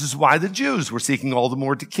 This is why the Jews were seeking all the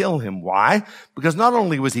more to kill him. Why? Because not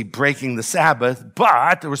only was he breaking the Sabbath,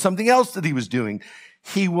 but there was something else that he was doing.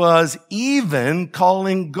 He was even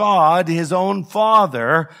calling God his own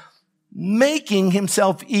Father, making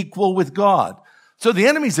himself equal with God. So the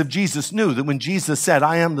enemies of Jesus knew that when Jesus said,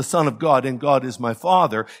 I am the Son of God and God is my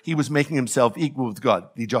Father, he was making himself equal with God.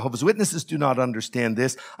 The Jehovah's Witnesses do not understand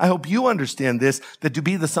this. I hope you understand this, that to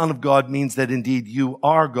be the Son of God means that indeed you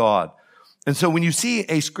are God. And so when you see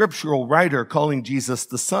a scriptural writer calling Jesus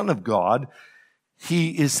the Son of God,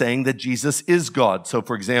 he is saying that Jesus is God. So,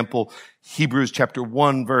 for example, Hebrews chapter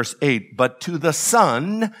 1, verse 8, but to the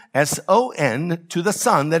Son, S-O-N, to the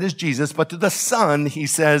Son, that is Jesus, but to the Son, he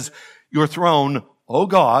says, your throne, O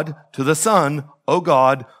God, to the Son, O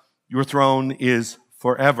God, your throne is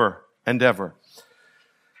forever and ever.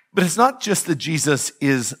 But it's not just that Jesus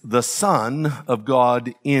is the Son of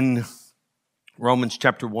God in Romans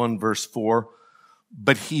chapter 1, verse 4,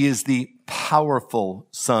 but he is the powerful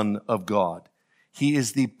Son of God. He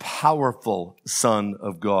is the powerful Son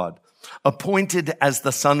of God, appointed as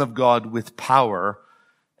the Son of God with power,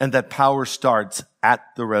 and that power starts at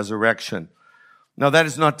the resurrection. Now, that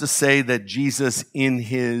is not to say that Jesus in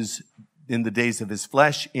the days of his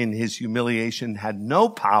flesh, in his humiliation, had no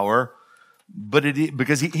power, but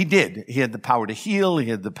because he did. He had the power to heal. He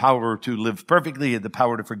had the power to live perfectly. He had the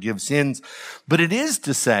power to forgive sins. But it is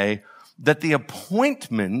to say that the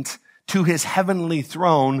appointment to his heavenly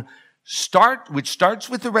throne which starts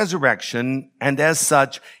with the resurrection, and as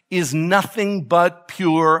such is nothing but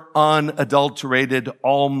pure, unadulterated,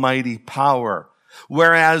 almighty power.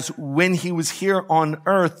 Whereas when he was here on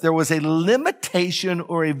earth, there was a limitation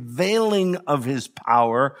or a veiling of his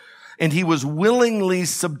power, and he was willingly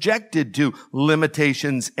subjected to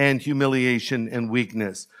limitations and humiliation and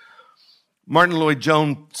weakness. Martin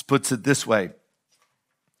Lloyd-Jones puts it this way: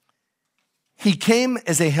 he came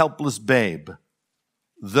as a helpless babe.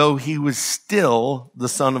 Though he was still the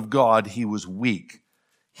Son of God, he was weak.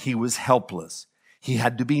 He was helpless. He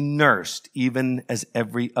had to be nursed, even as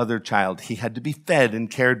every other child. He had to be fed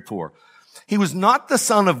and cared for. He was not the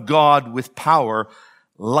Son of God with power,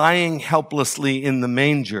 lying helplessly in the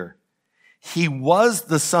manger. He was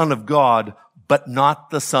the Son of God, but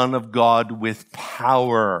not the Son of God with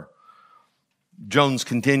power. Jones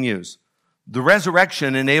continues, the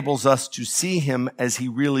resurrection enables us to see him as he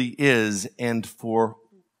really is and for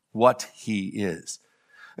what he is.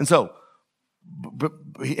 And so,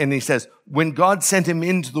 and he says, when God sent him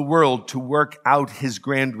into the world to work out his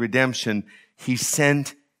grand redemption, he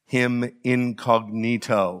sent him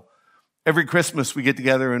incognito. Every Christmas we get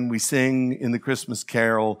together and we sing in the Christmas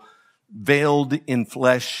carol, veiled in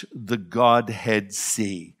flesh, the Godhead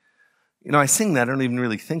see. You know, I sing that, I don't even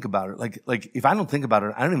really think about it. Like if I don't think about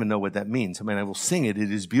it, I don't even know what that means. I mean, I will sing it.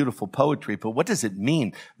 It is beautiful poetry, but what does it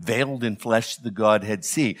mean? Veiled in flesh, the Godhead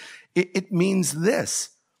see. It means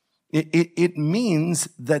this. It means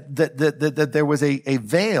that there was a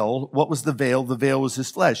veil. What was the veil? The veil was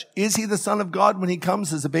his flesh. Is he the Son of God when he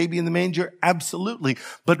comes as a baby in the manger? Absolutely.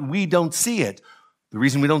 But we don't see it. The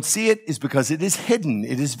reason we don't see it is because it is hidden.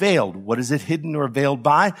 It is veiled. What is it hidden or veiled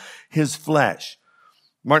by? His flesh.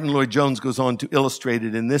 Martin Lloyd-Jones goes on to illustrate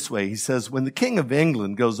it in this way. He says, when the King of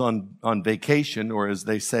England goes on vacation, or as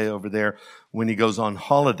they say over there, when he goes on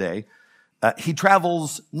holiday, he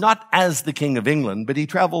travels not as the King of England, but he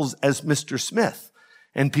travels as Mr. Smith,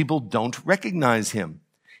 and people don't recognize him.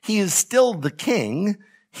 He is still the king.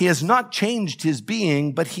 He has not changed his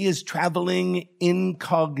being, but he is traveling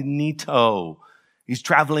incognito. He's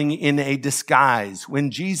traveling in a disguise.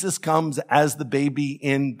 When Jesus comes as the baby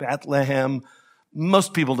in Bethlehem,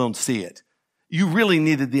 most people don't see it. You really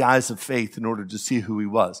needed the eyes of faith in order to see who he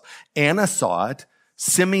was. Anna saw it.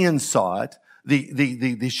 Simeon saw it.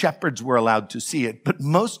 The shepherds were allowed to see it. But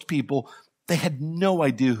most people, they had no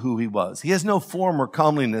idea who he was. He has no form or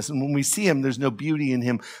comeliness. And when we see him, there's no beauty in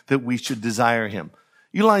him that we should desire him.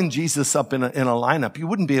 You line Jesus up in a lineup, you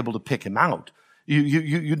wouldn't be able to pick him out.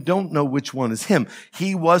 You don't know which one is him.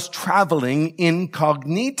 He was traveling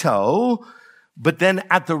incognito. But then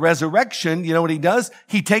at the resurrection, you know what he does?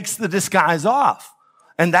 He takes the disguise off.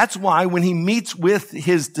 And that's why when he meets with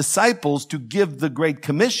his disciples to give the Great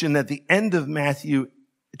Commission at the end of Matthew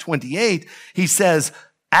 28, he says,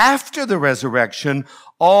 after the resurrection,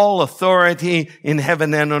 all authority in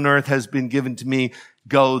heaven and on earth has been given to me.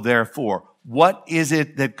 Go therefore. What is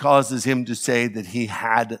it that causes him to say that he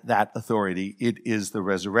had that authority? It is the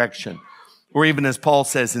resurrection. Or even as Paul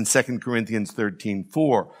says in 2 Corinthians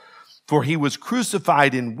 13:4, for he was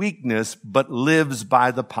crucified in weakness, but lives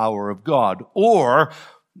by the power of God. Or,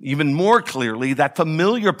 even more clearly, that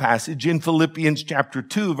familiar passage in Philippians chapter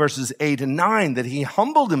 2, verses 8 and 9, that he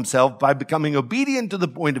humbled himself by becoming obedient to the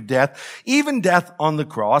point of death, even death on the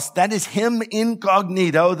cross. That is him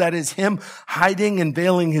incognito. That is him hiding and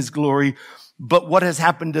veiling his glory. But what has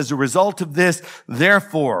happened as a result of this?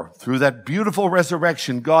 Therefore, through that beautiful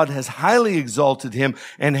resurrection, God has highly exalted him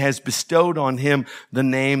and has bestowed on him the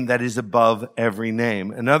name that is above every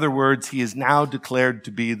name. In other words, he is now declared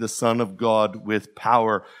to be the Son of God with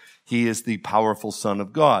power. He is the powerful Son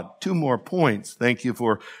of God. 2 more points. Thank you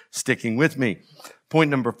for sticking with me.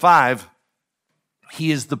 Point number 5.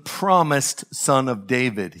 He is the promised son of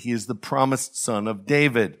David. He is the promised son of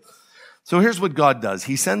David. So here's what God does.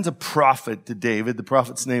 He sends a prophet to David. The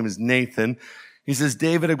prophet's name is Nathan. He says,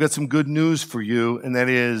 David, I've got some good news for you, and that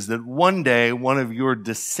is that one day one of your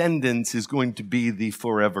descendants is going to be the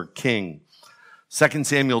forever king. 2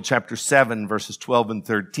 Samuel chapter 7, verses 12 and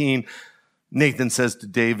 13, Nathan says to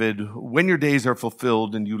David, when your days are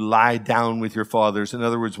fulfilled and you lie down with your fathers, in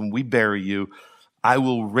other words, when we bury you, I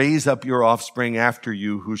will raise up your offspring after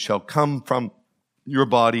you who shall come from your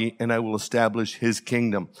body, and I will establish his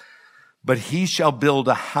kingdom. But he shall build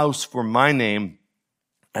a house for my name,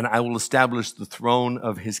 and I will establish the throne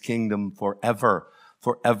of his kingdom forever,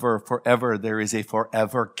 forever, forever. There is a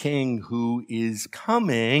forever king who is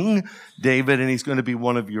coming, David, and he's going to be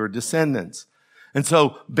one of your descendants. And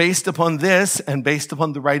so based upon this and based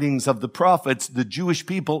upon the writings of the prophets, the Jewish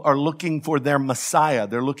people are looking for their Messiah.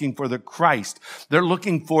 They're looking for the Christ. They're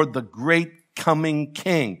looking for the great coming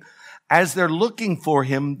king. As they're looking for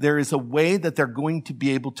him, there is a way that they're going to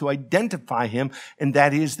be able to identify him, and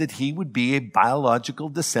that is that he would be a biological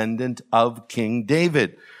descendant of King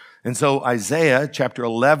David. And so Isaiah chapter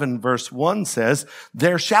 11 verse 1 says,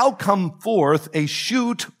 there shall come forth a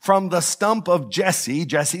shoot from the stump of Jesse,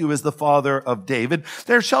 Jesse who is the father of David.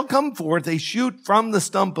 There shall come forth a shoot from the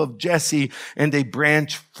stump of Jesse, and a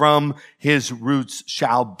branch from his roots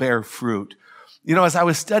shall bear fruit. You know, as I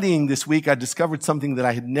was studying this week, I discovered something that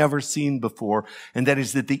I had never seen before, and that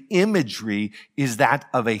is that the imagery is that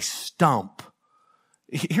of a stump.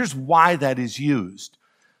 Here's why that is used.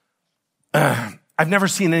 I've never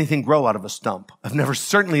seen anything grow out of a stump. I've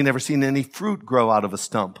certainly never seen any fruit grow out of a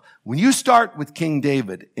stump. When you start with King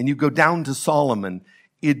David and you go down to Solomon,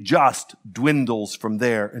 it just dwindles from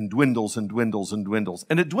there and dwindles and dwindles and dwindles.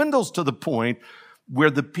 And it dwindles to the point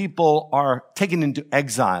where the people are taken into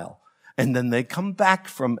exile, and then they come back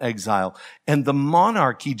from exile, and the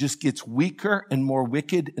monarchy just gets weaker and more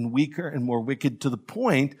wicked and weaker and more wicked, to the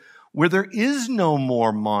point where there is no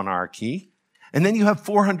more monarchy. And then you have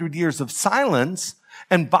 400 years of silence.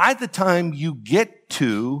 And by the time you get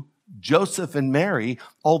to Joseph and Mary,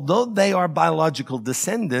 although they are biological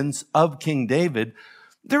descendants of King David,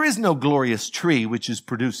 there is no glorious tree which is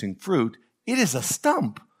producing fruit. It is a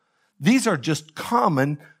stump. These are just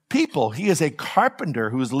common people. He is a carpenter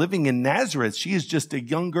who is living in Nazareth. She is just a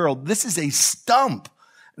young girl. This is a stump.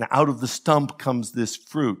 And out of the stump comes this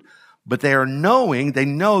fruit. But they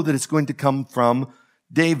know that it's going to come from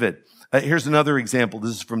David. Here's another example.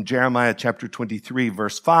 This is from Jeremiah chapter 23,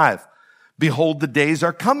 verse 5. Behold, the days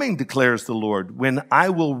are coming, declares the Lord, when I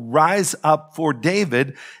will rise up for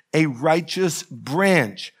David a righteous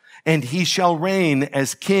branch, and he shall reign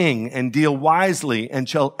as king and deal wisely, and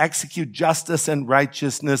shall execute justice and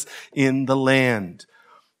righteousness in the land.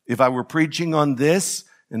 If I were preaching on this,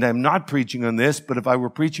 and I'm not preaching on this, but if I were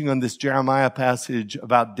preaching on this Jeremiah passage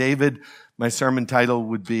about David, my sermon title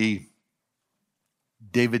would be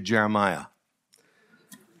David Jeremiah.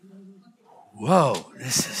 Whoa,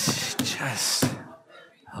 this is just,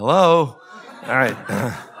 hello. All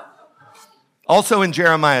right. Also in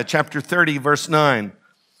Jeremiah chapter 30, verse 9,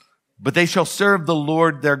 but they shall serve the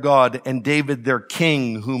Lord their God and David their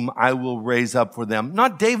king, whom I will raise up for them.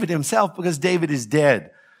 Not David himself, because David is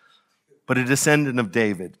dead, but a descendant of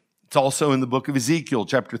David. It's also in the book of Ezekiel,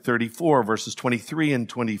 chapter 34, verses 23 and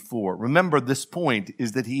 24. Remember, this point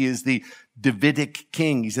is that he is the Davidic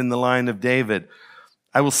king. He's in the line of David.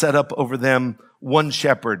 I will set up over them one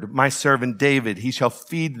shepherd, my servant David. He shall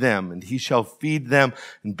feed them, and he shall feed them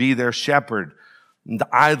and be their shepherd. And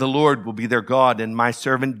I, the Lord, will be their God, and my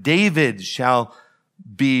servant David shall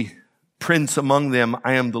be prince among them.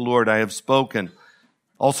 I am the Lord, I have spoken.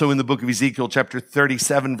 Also in the book of Ezekiel, chapter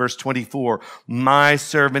 37, verse 24, my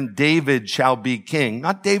servant David shall be king.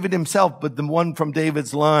 Not David himself, but the one from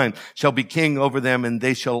David's line shall be king over them, and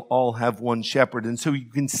they shall all have one shepherd. And so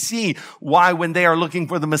you can see why when they are looking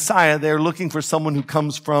for the Messiah, they are looking for someone who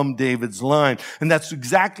comes from David's line. And that's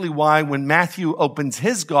exactly why when Matthew opens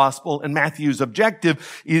his gospel, and Matthew's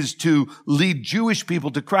objective is to lead Jewish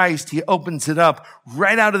people to Christ, he opens it up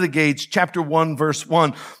right out of the gates, chapter 1, verse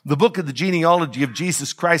 1, the book of the genealogy of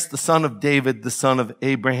Jesus Christ, the son of David, the son of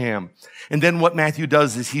Abraham. And then what Matthew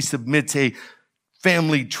does is he submits a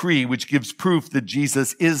family tree, which gives proof that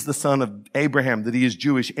Jesus is the son of Abraham, that he is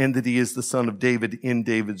Jewish, and that he is the son of David in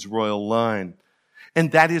David's royal line.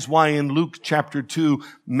 And that is why in Luke chapter 2,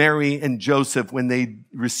 Mary and Joseph, when they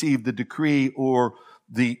received the decree or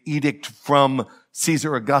the edict from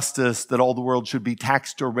Caesar Augustus that all the world should be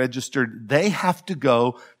taxed or registered, they have to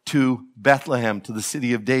go to Bethlehem, to the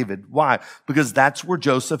city of David. Why? Because that's where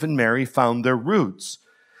Joseph and Mary found their roots.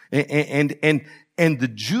 And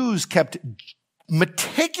the Jews kept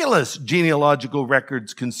meticulous genealogical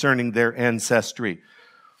records concerning their ancestry.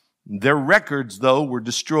 Their records, though, were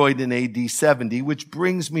destroyed in AD 70, which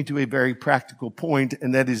brings me to a very practical point,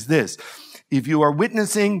 and that is this. If you are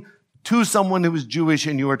witnessing to someone who is Jewish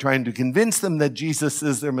and you are trying to convince them that Jesus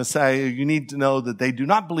is their Messiah, you need to know that they do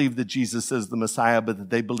not believe that Jesus is the Messiah, but that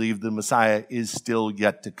they believe the Messiah is still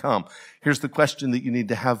yet to come. Here's the question that you need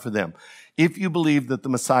to have for them. If you believe that the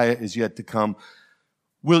Messiah is yet to come,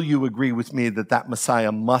 will you agree with me that that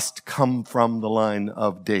Messiah must come from the line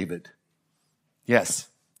of David? Yes.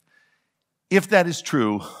 If that is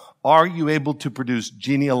true, are you able to produce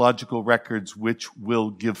genealogical records which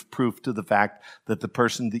will give proof to the fact that the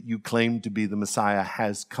person that you claim to be the Messiah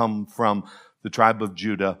has come from the tribe of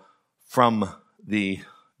Judah, from the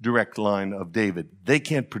direct line of David? They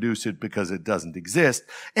can't produce it because it doesn't exist,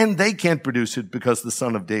 and they can't produce it because the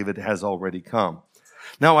son of David has already come.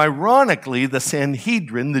 Now, ironically, the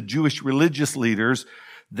Sanhedrin, the Jewish religious leaders,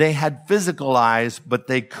 they had physical eyes, but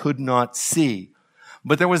they could not see.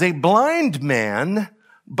 But there was a blind man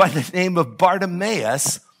by the name of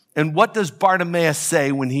Bartimaeus. And what does Bartimaeus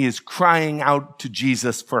say when he is crying out to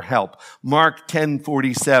Jesus for help? Mark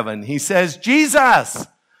 10:47. He says, Jesus,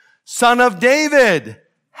 son of David,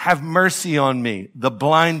 have mercy on me. The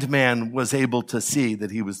blind man was able to see that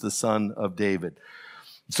he was the son of David.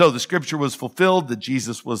 So the scripture was fulfilled that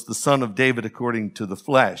Jesus was the son of David according to the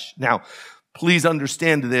flesh. Now, please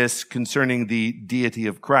understand this concerning the deity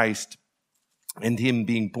of Christ and him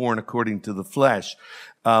being born according to the flesh.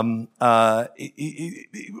 When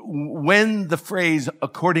the phrase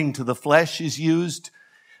according to the flesh is used,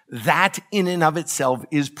 that in and of itself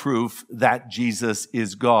is proof that Jesus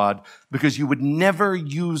is God, because you would never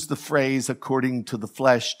use the phrase according to the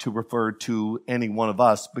flesh to refer to any one of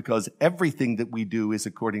us, because everything that we do is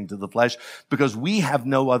according to the flesh, because we have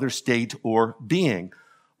no other state or being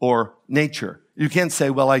or nature. You can't say,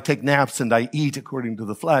 well, I take naps and I eat according to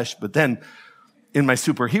the flesh, but then in my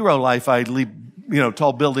superhero life, I leap,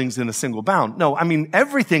 tall buildings in a single bound. No, I mean,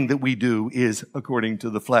 everything that we do is according to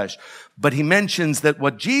the flesh. But he mentions that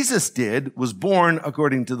what Jesus did was born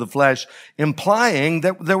according to the flesh, implying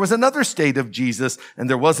that there was another state of Jesus, and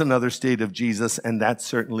there was another state of Jesus, and that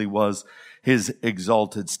certainly was his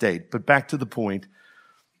exalted state. But back to the point,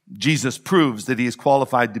 Jesus proves that he is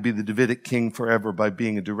qualified to be the Davidic king forever by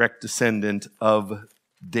being a direct descendant of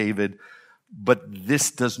David. But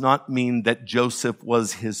this does not mean that Joseph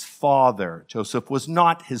was his father. Joseph was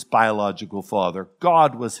not his biological father.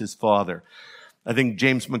 God was his father. I think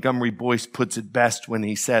James Montgomery Boyce puts it best when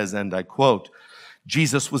he says, and I quote,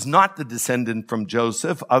 Jesus was not the descendant from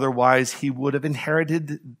Joseph, otherwise he would have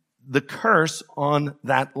inherited the curse on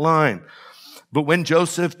that line. But when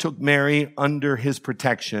Joseph took Mary under his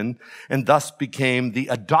protection and thus became the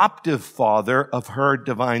adoptive father of her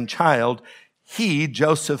divine child, he,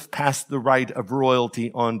 Joseph, passed the right of royalty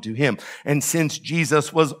on to him. And since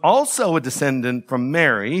Jesus was also a descendant from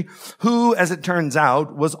Mary, who, as it turns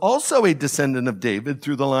out, was also a descendant of David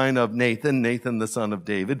through the line of Nathan the son of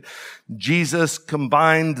David, Jesus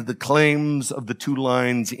combined the claims of the two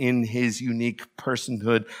lines in his unique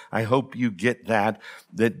personhood. I hope you get that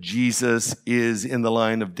Jesus is in the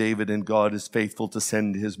line of David and God is faithful to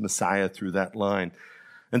send his Messiah through that line.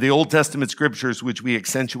 And the Old Testament scriptures, which we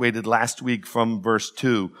accentuated last week from verse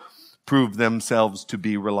 2, prove themselves to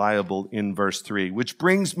be reliable in verse 3, which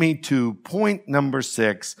brings me to point number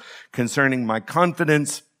 6 concerning my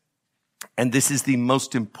confidence. And this is the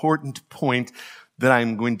most important point that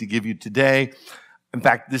I'm going to give you today. In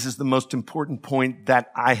fact, this is the most important point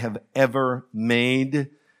that I have ever made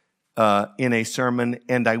in a sermon,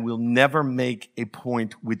 and I will never make a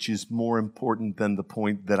point which is more important than the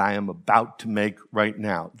point that I am about to make right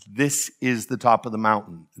now. This is the top of the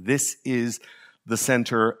mountain. This is the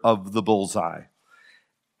center of the bullseye.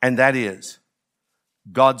 And that is,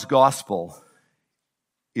 God's gospel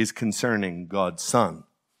is concerning God's Son.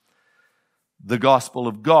 The gospel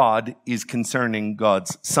of God is concerning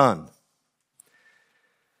God's Son.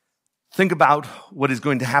 Think about what is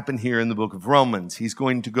going to happen here in the book of Romans. He's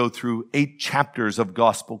going to go through 8 chapters of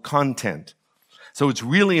gospel content. So it's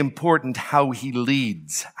really important how he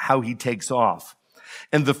leads, how he takes off.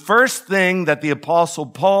 And the first thing that the Apostle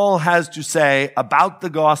Paul has to say about the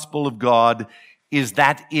gospel of God is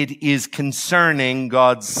that it is concerning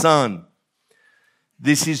God's Son.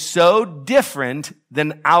 This is so different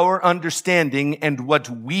than our understanding and what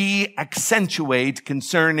we accentuate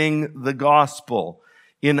concerning the gospel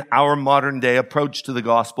in our modern day approach to the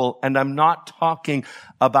gospel. And I'm not talking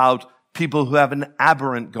about people who have an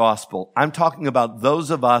aberrant gospel. I'm talking about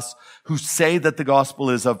those of us who say that the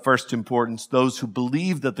gospel is of first importance, those who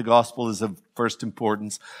believe that the gospel is of first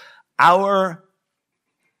importance. Our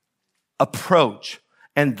approach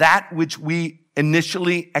and that which we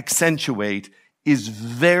initially accentuate is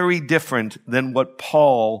very different than what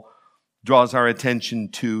Paul draws our attention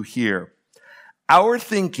to here. Our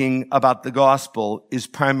thinking about the gospel is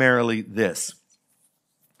primarily this: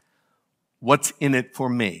 what's in it for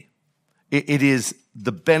me? It is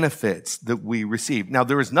the benefits that we receive. Now,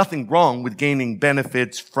 there is nothing wrong with gaining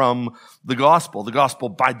benefits from the gospel. The gospel,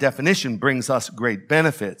 by definition, brings us great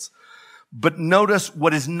benefits. But notice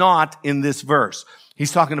what is not in this verse.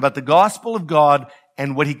 He's talking about the gospel of God,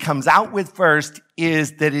 and what he comes out with first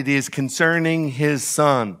is that it is concerning his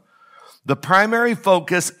Son. The primary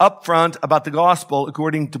focus up front about the gospel,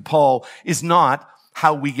 according to Paul, is not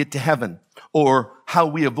how we get to heaven or how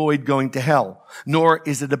we avoid going to hell, nor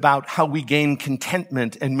is it about how we gain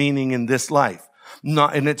contentment and meaning in this life.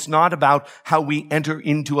 And it's not about how we enter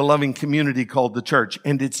into a loving community called the church.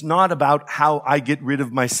 And it's not about how I get rid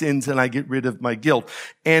of my sins and I get rid of my guilt.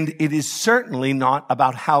 And it is certainly not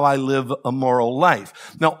about how I live a moral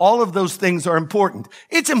life. Now, all of those things are important.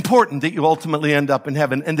 It's important that you ultimately end up in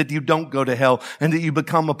heaven and that you don't go to hell and that you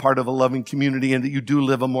become a part of a loving community and that you do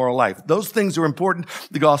live a moral life. Those things are important.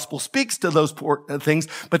 The gospel speaks to those things,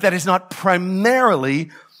 but that is not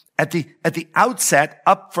primarily at the outset,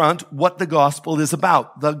 up front, what the gospel is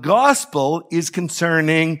about. The gospel is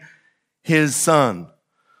concerning his Son.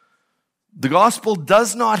 The gospel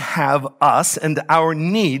does not have us and our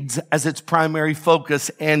needs as its primary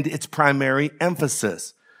focus and its primary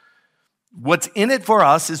emphasis. What's in it for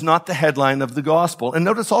us is not the headline of the gospel. And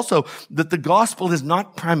notice also that the gospel is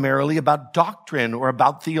not primarily about doctrine or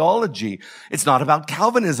about theology. It's not about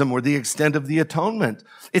Calvinism or the extent of the atonement.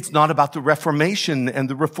 It's not about the Reformation and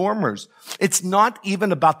the Reformers. It's not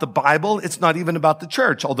even about the Bible. It's not even about the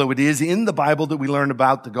church, although it is in the Bible that we learn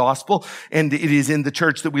about the gospel, and it is in the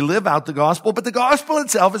church that we live out the gospel. But the gospel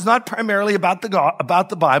itself is not primarily about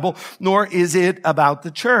the Bible, nor is it about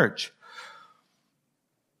the church.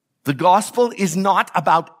 The gospel is not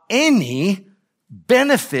about any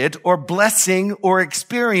benefit or blessing or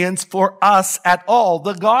experience for us at all.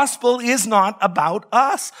 The gospel is not about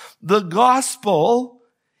us. The gospel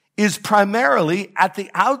is primarily, at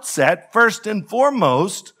the outset, first and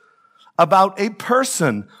foremost, about a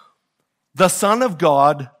person, the Son of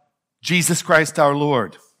God, Jesus Christ our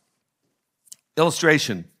Lord.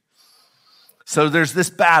 Illustration. So there's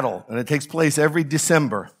this battle, and it takes place every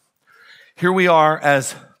December. Here we are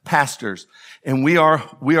as pastors, and we are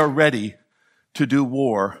ready to do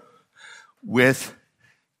war with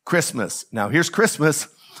Christmas. Now, here's Christmas.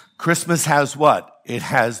 Christmas has what? It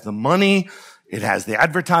has the money, it has the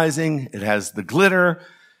advertising, it has the glitter,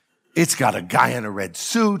 it's got a guy in a red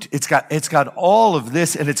suit, it's got all of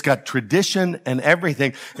this, and it's got tradition and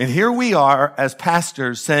everything. And here we are as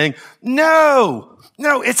pastors saying, no,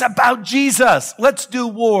 it's about Jesus. Let's do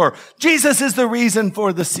war. Jesus is the reason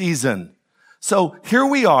for the season. So here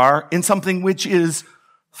we are in something which is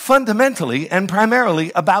fundamentally and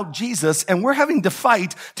primarily about Jesus, and we're having to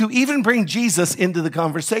fight to even bring Jesus into the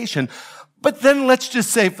conversation. But then let's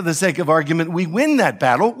just say, for the sake of argument, we win that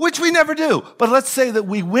battle, which we never do. But let's say that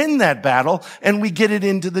we win that battle and we get it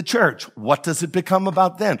into the church. What does it become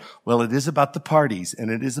about then? Well, it is about the parties,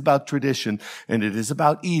 and it is about tradition, and it is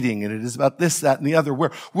about eating, and it is about this, that, and the other,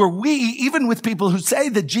 where we, even with people who say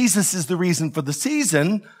that Jesus is the reason for the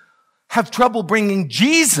season, have trouble bringing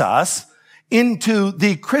Jesus into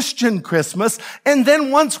the Christian Christmas. And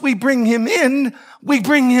then once we bring him in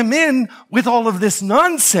with all of this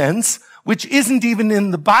nonsense, which isn't even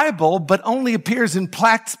in the Bible, but only appears in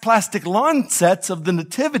plastic lawn sets of the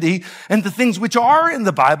Nativity and the things which are in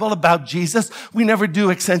the Bible about Jesus. We never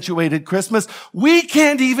do accentuated Christmas. We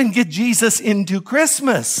can't even get Jesus into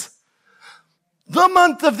Christmas. The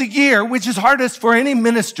month of the year, which is hardest for any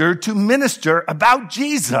minister to minister about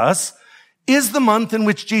Jesus, is the month in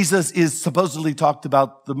which Jesus is supposedly talked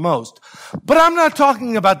about the most. But I'm not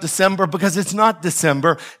talking about December, because it's not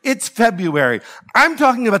December. It's February. I'm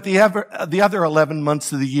talking about the other 11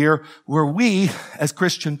 months of the year where we, as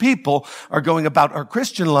Christian people, are going about our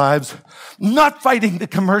Christian lives, not fighting the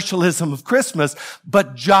commercialism of Christmas,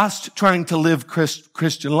 but just trying to live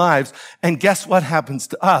Christian lives. And guess what happens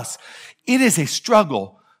to us? It is a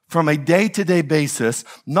struggle from a day-to-day basis,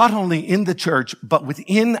 not only in the church, but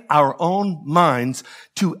within our own minds,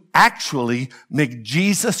 to actually make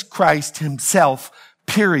Jesus Christ himself,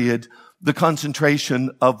 period, the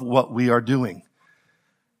concentration of what we are doing.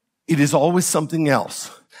 It is always something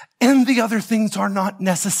else. And the other things are not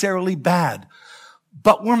necessarily bad,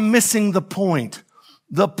 but we're missing the point.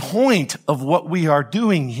 The point of what we are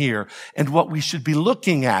doing here and what we should be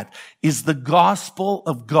looking at is the gospel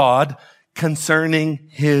of God concerning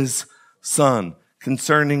his Son.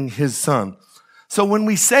 concerning his Son. So when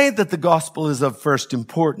we say that the gospel is of first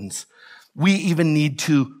importance, we even need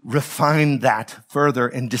to refine that further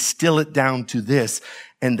and distill it down to this,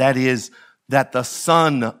 and that is that the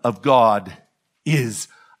Son of God is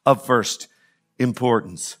of first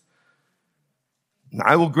importance. Now,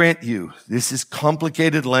 I will grant you, this is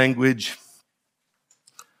complicated language,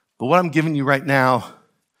 but what I'm giving you right now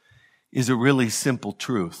is a really simple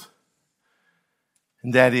truth.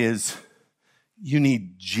 And that is, you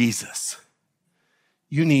need Jesus.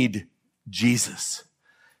 You need Jesus.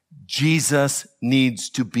 Jesus needs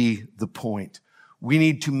to be the point. We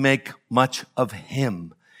need to make much of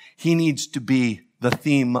him. He needs to be the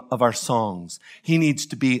theme of our songs. He needs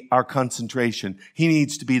to be our concentration. He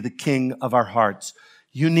needs to be the king of our hearts.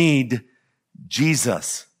 You need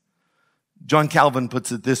Jesus. John Calvin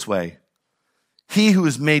puts it this way: he who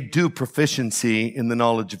has made due proficiency in the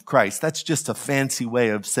knowledge of Christ. That's just a fancy way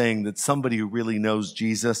of saying that somebody who really knows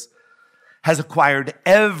Jesus has acquired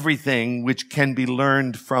everything which can be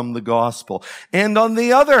learned from the gospel. And on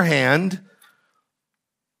the other hand,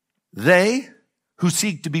 they who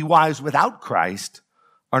seek to be wise without Christ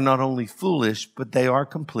are not only foolish, but they are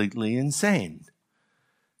completely insane.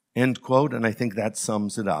 End quote, and I think that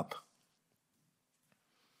sums it up.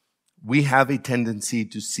 We have a tendency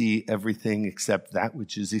to see everything except that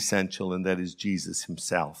which is essential, and that is Jesus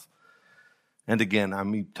himself. And again,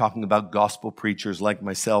 I'm talking about gospel preachers like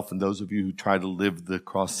myself and those of you who try to live the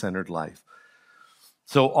cross-centered life.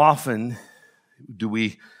 So often do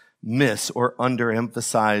we miss or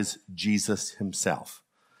underemphasize Jesus himself.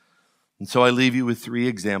 And so I leave you with 3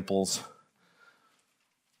 examples.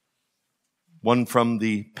 One from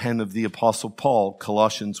the pen of the Apostle Paul,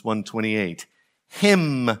 Colossians 1:28.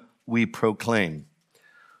 Him we proclaim,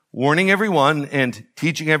 warning everyone and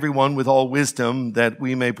teaching everyone with all wisdom, that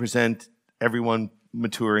we may present everyone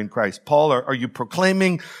mature in Christ. Paul, are you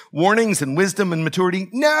proclaiming warnings and wisdom and maturity?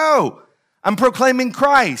 No! I'm proclaiming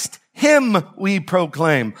Christ. Him we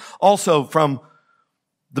proclaim. Also from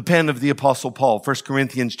the pen of the Apostle Paul, 1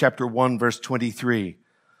 Corinthians chapter 1, verse 23.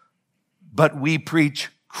 But we preach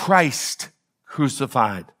Christ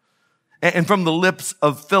crucified. And from the lips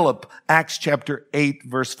of Philip, Acts chapter 8,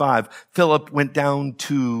 verse 5, Philip went down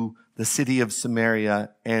to the city of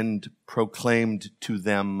Samaria and proclaimed to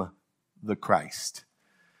them the Christ.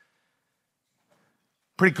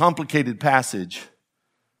 Pretty complicated passage.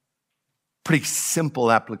 Pretty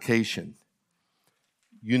simple application.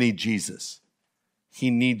 You need Jesus. He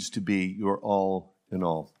needs to be your all in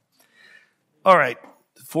all. All right,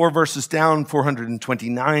 4 verses down,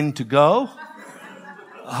 429 to go.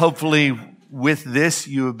 Hopefully with this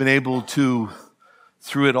you have been able to,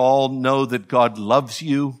 through it all, know that God loves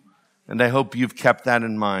you, and I hope you've kept that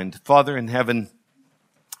in mind. Father in heaven,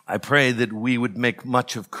 I pray that we would make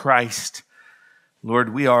much of Christ.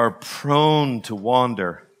 Lord, we are prone to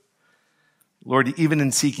wander. Lord, even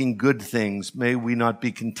in seeking good things, may we not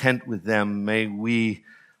be content with them. May we,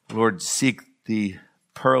 Lord, seek the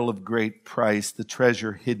pearl of great price, the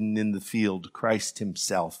treasure hidden in the field, Christ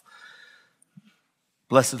himself.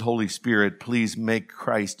 Blessed Holy Spirit, please make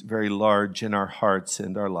Christ very large in our hearts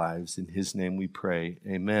and our lives. In his name we pray.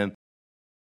 Amen.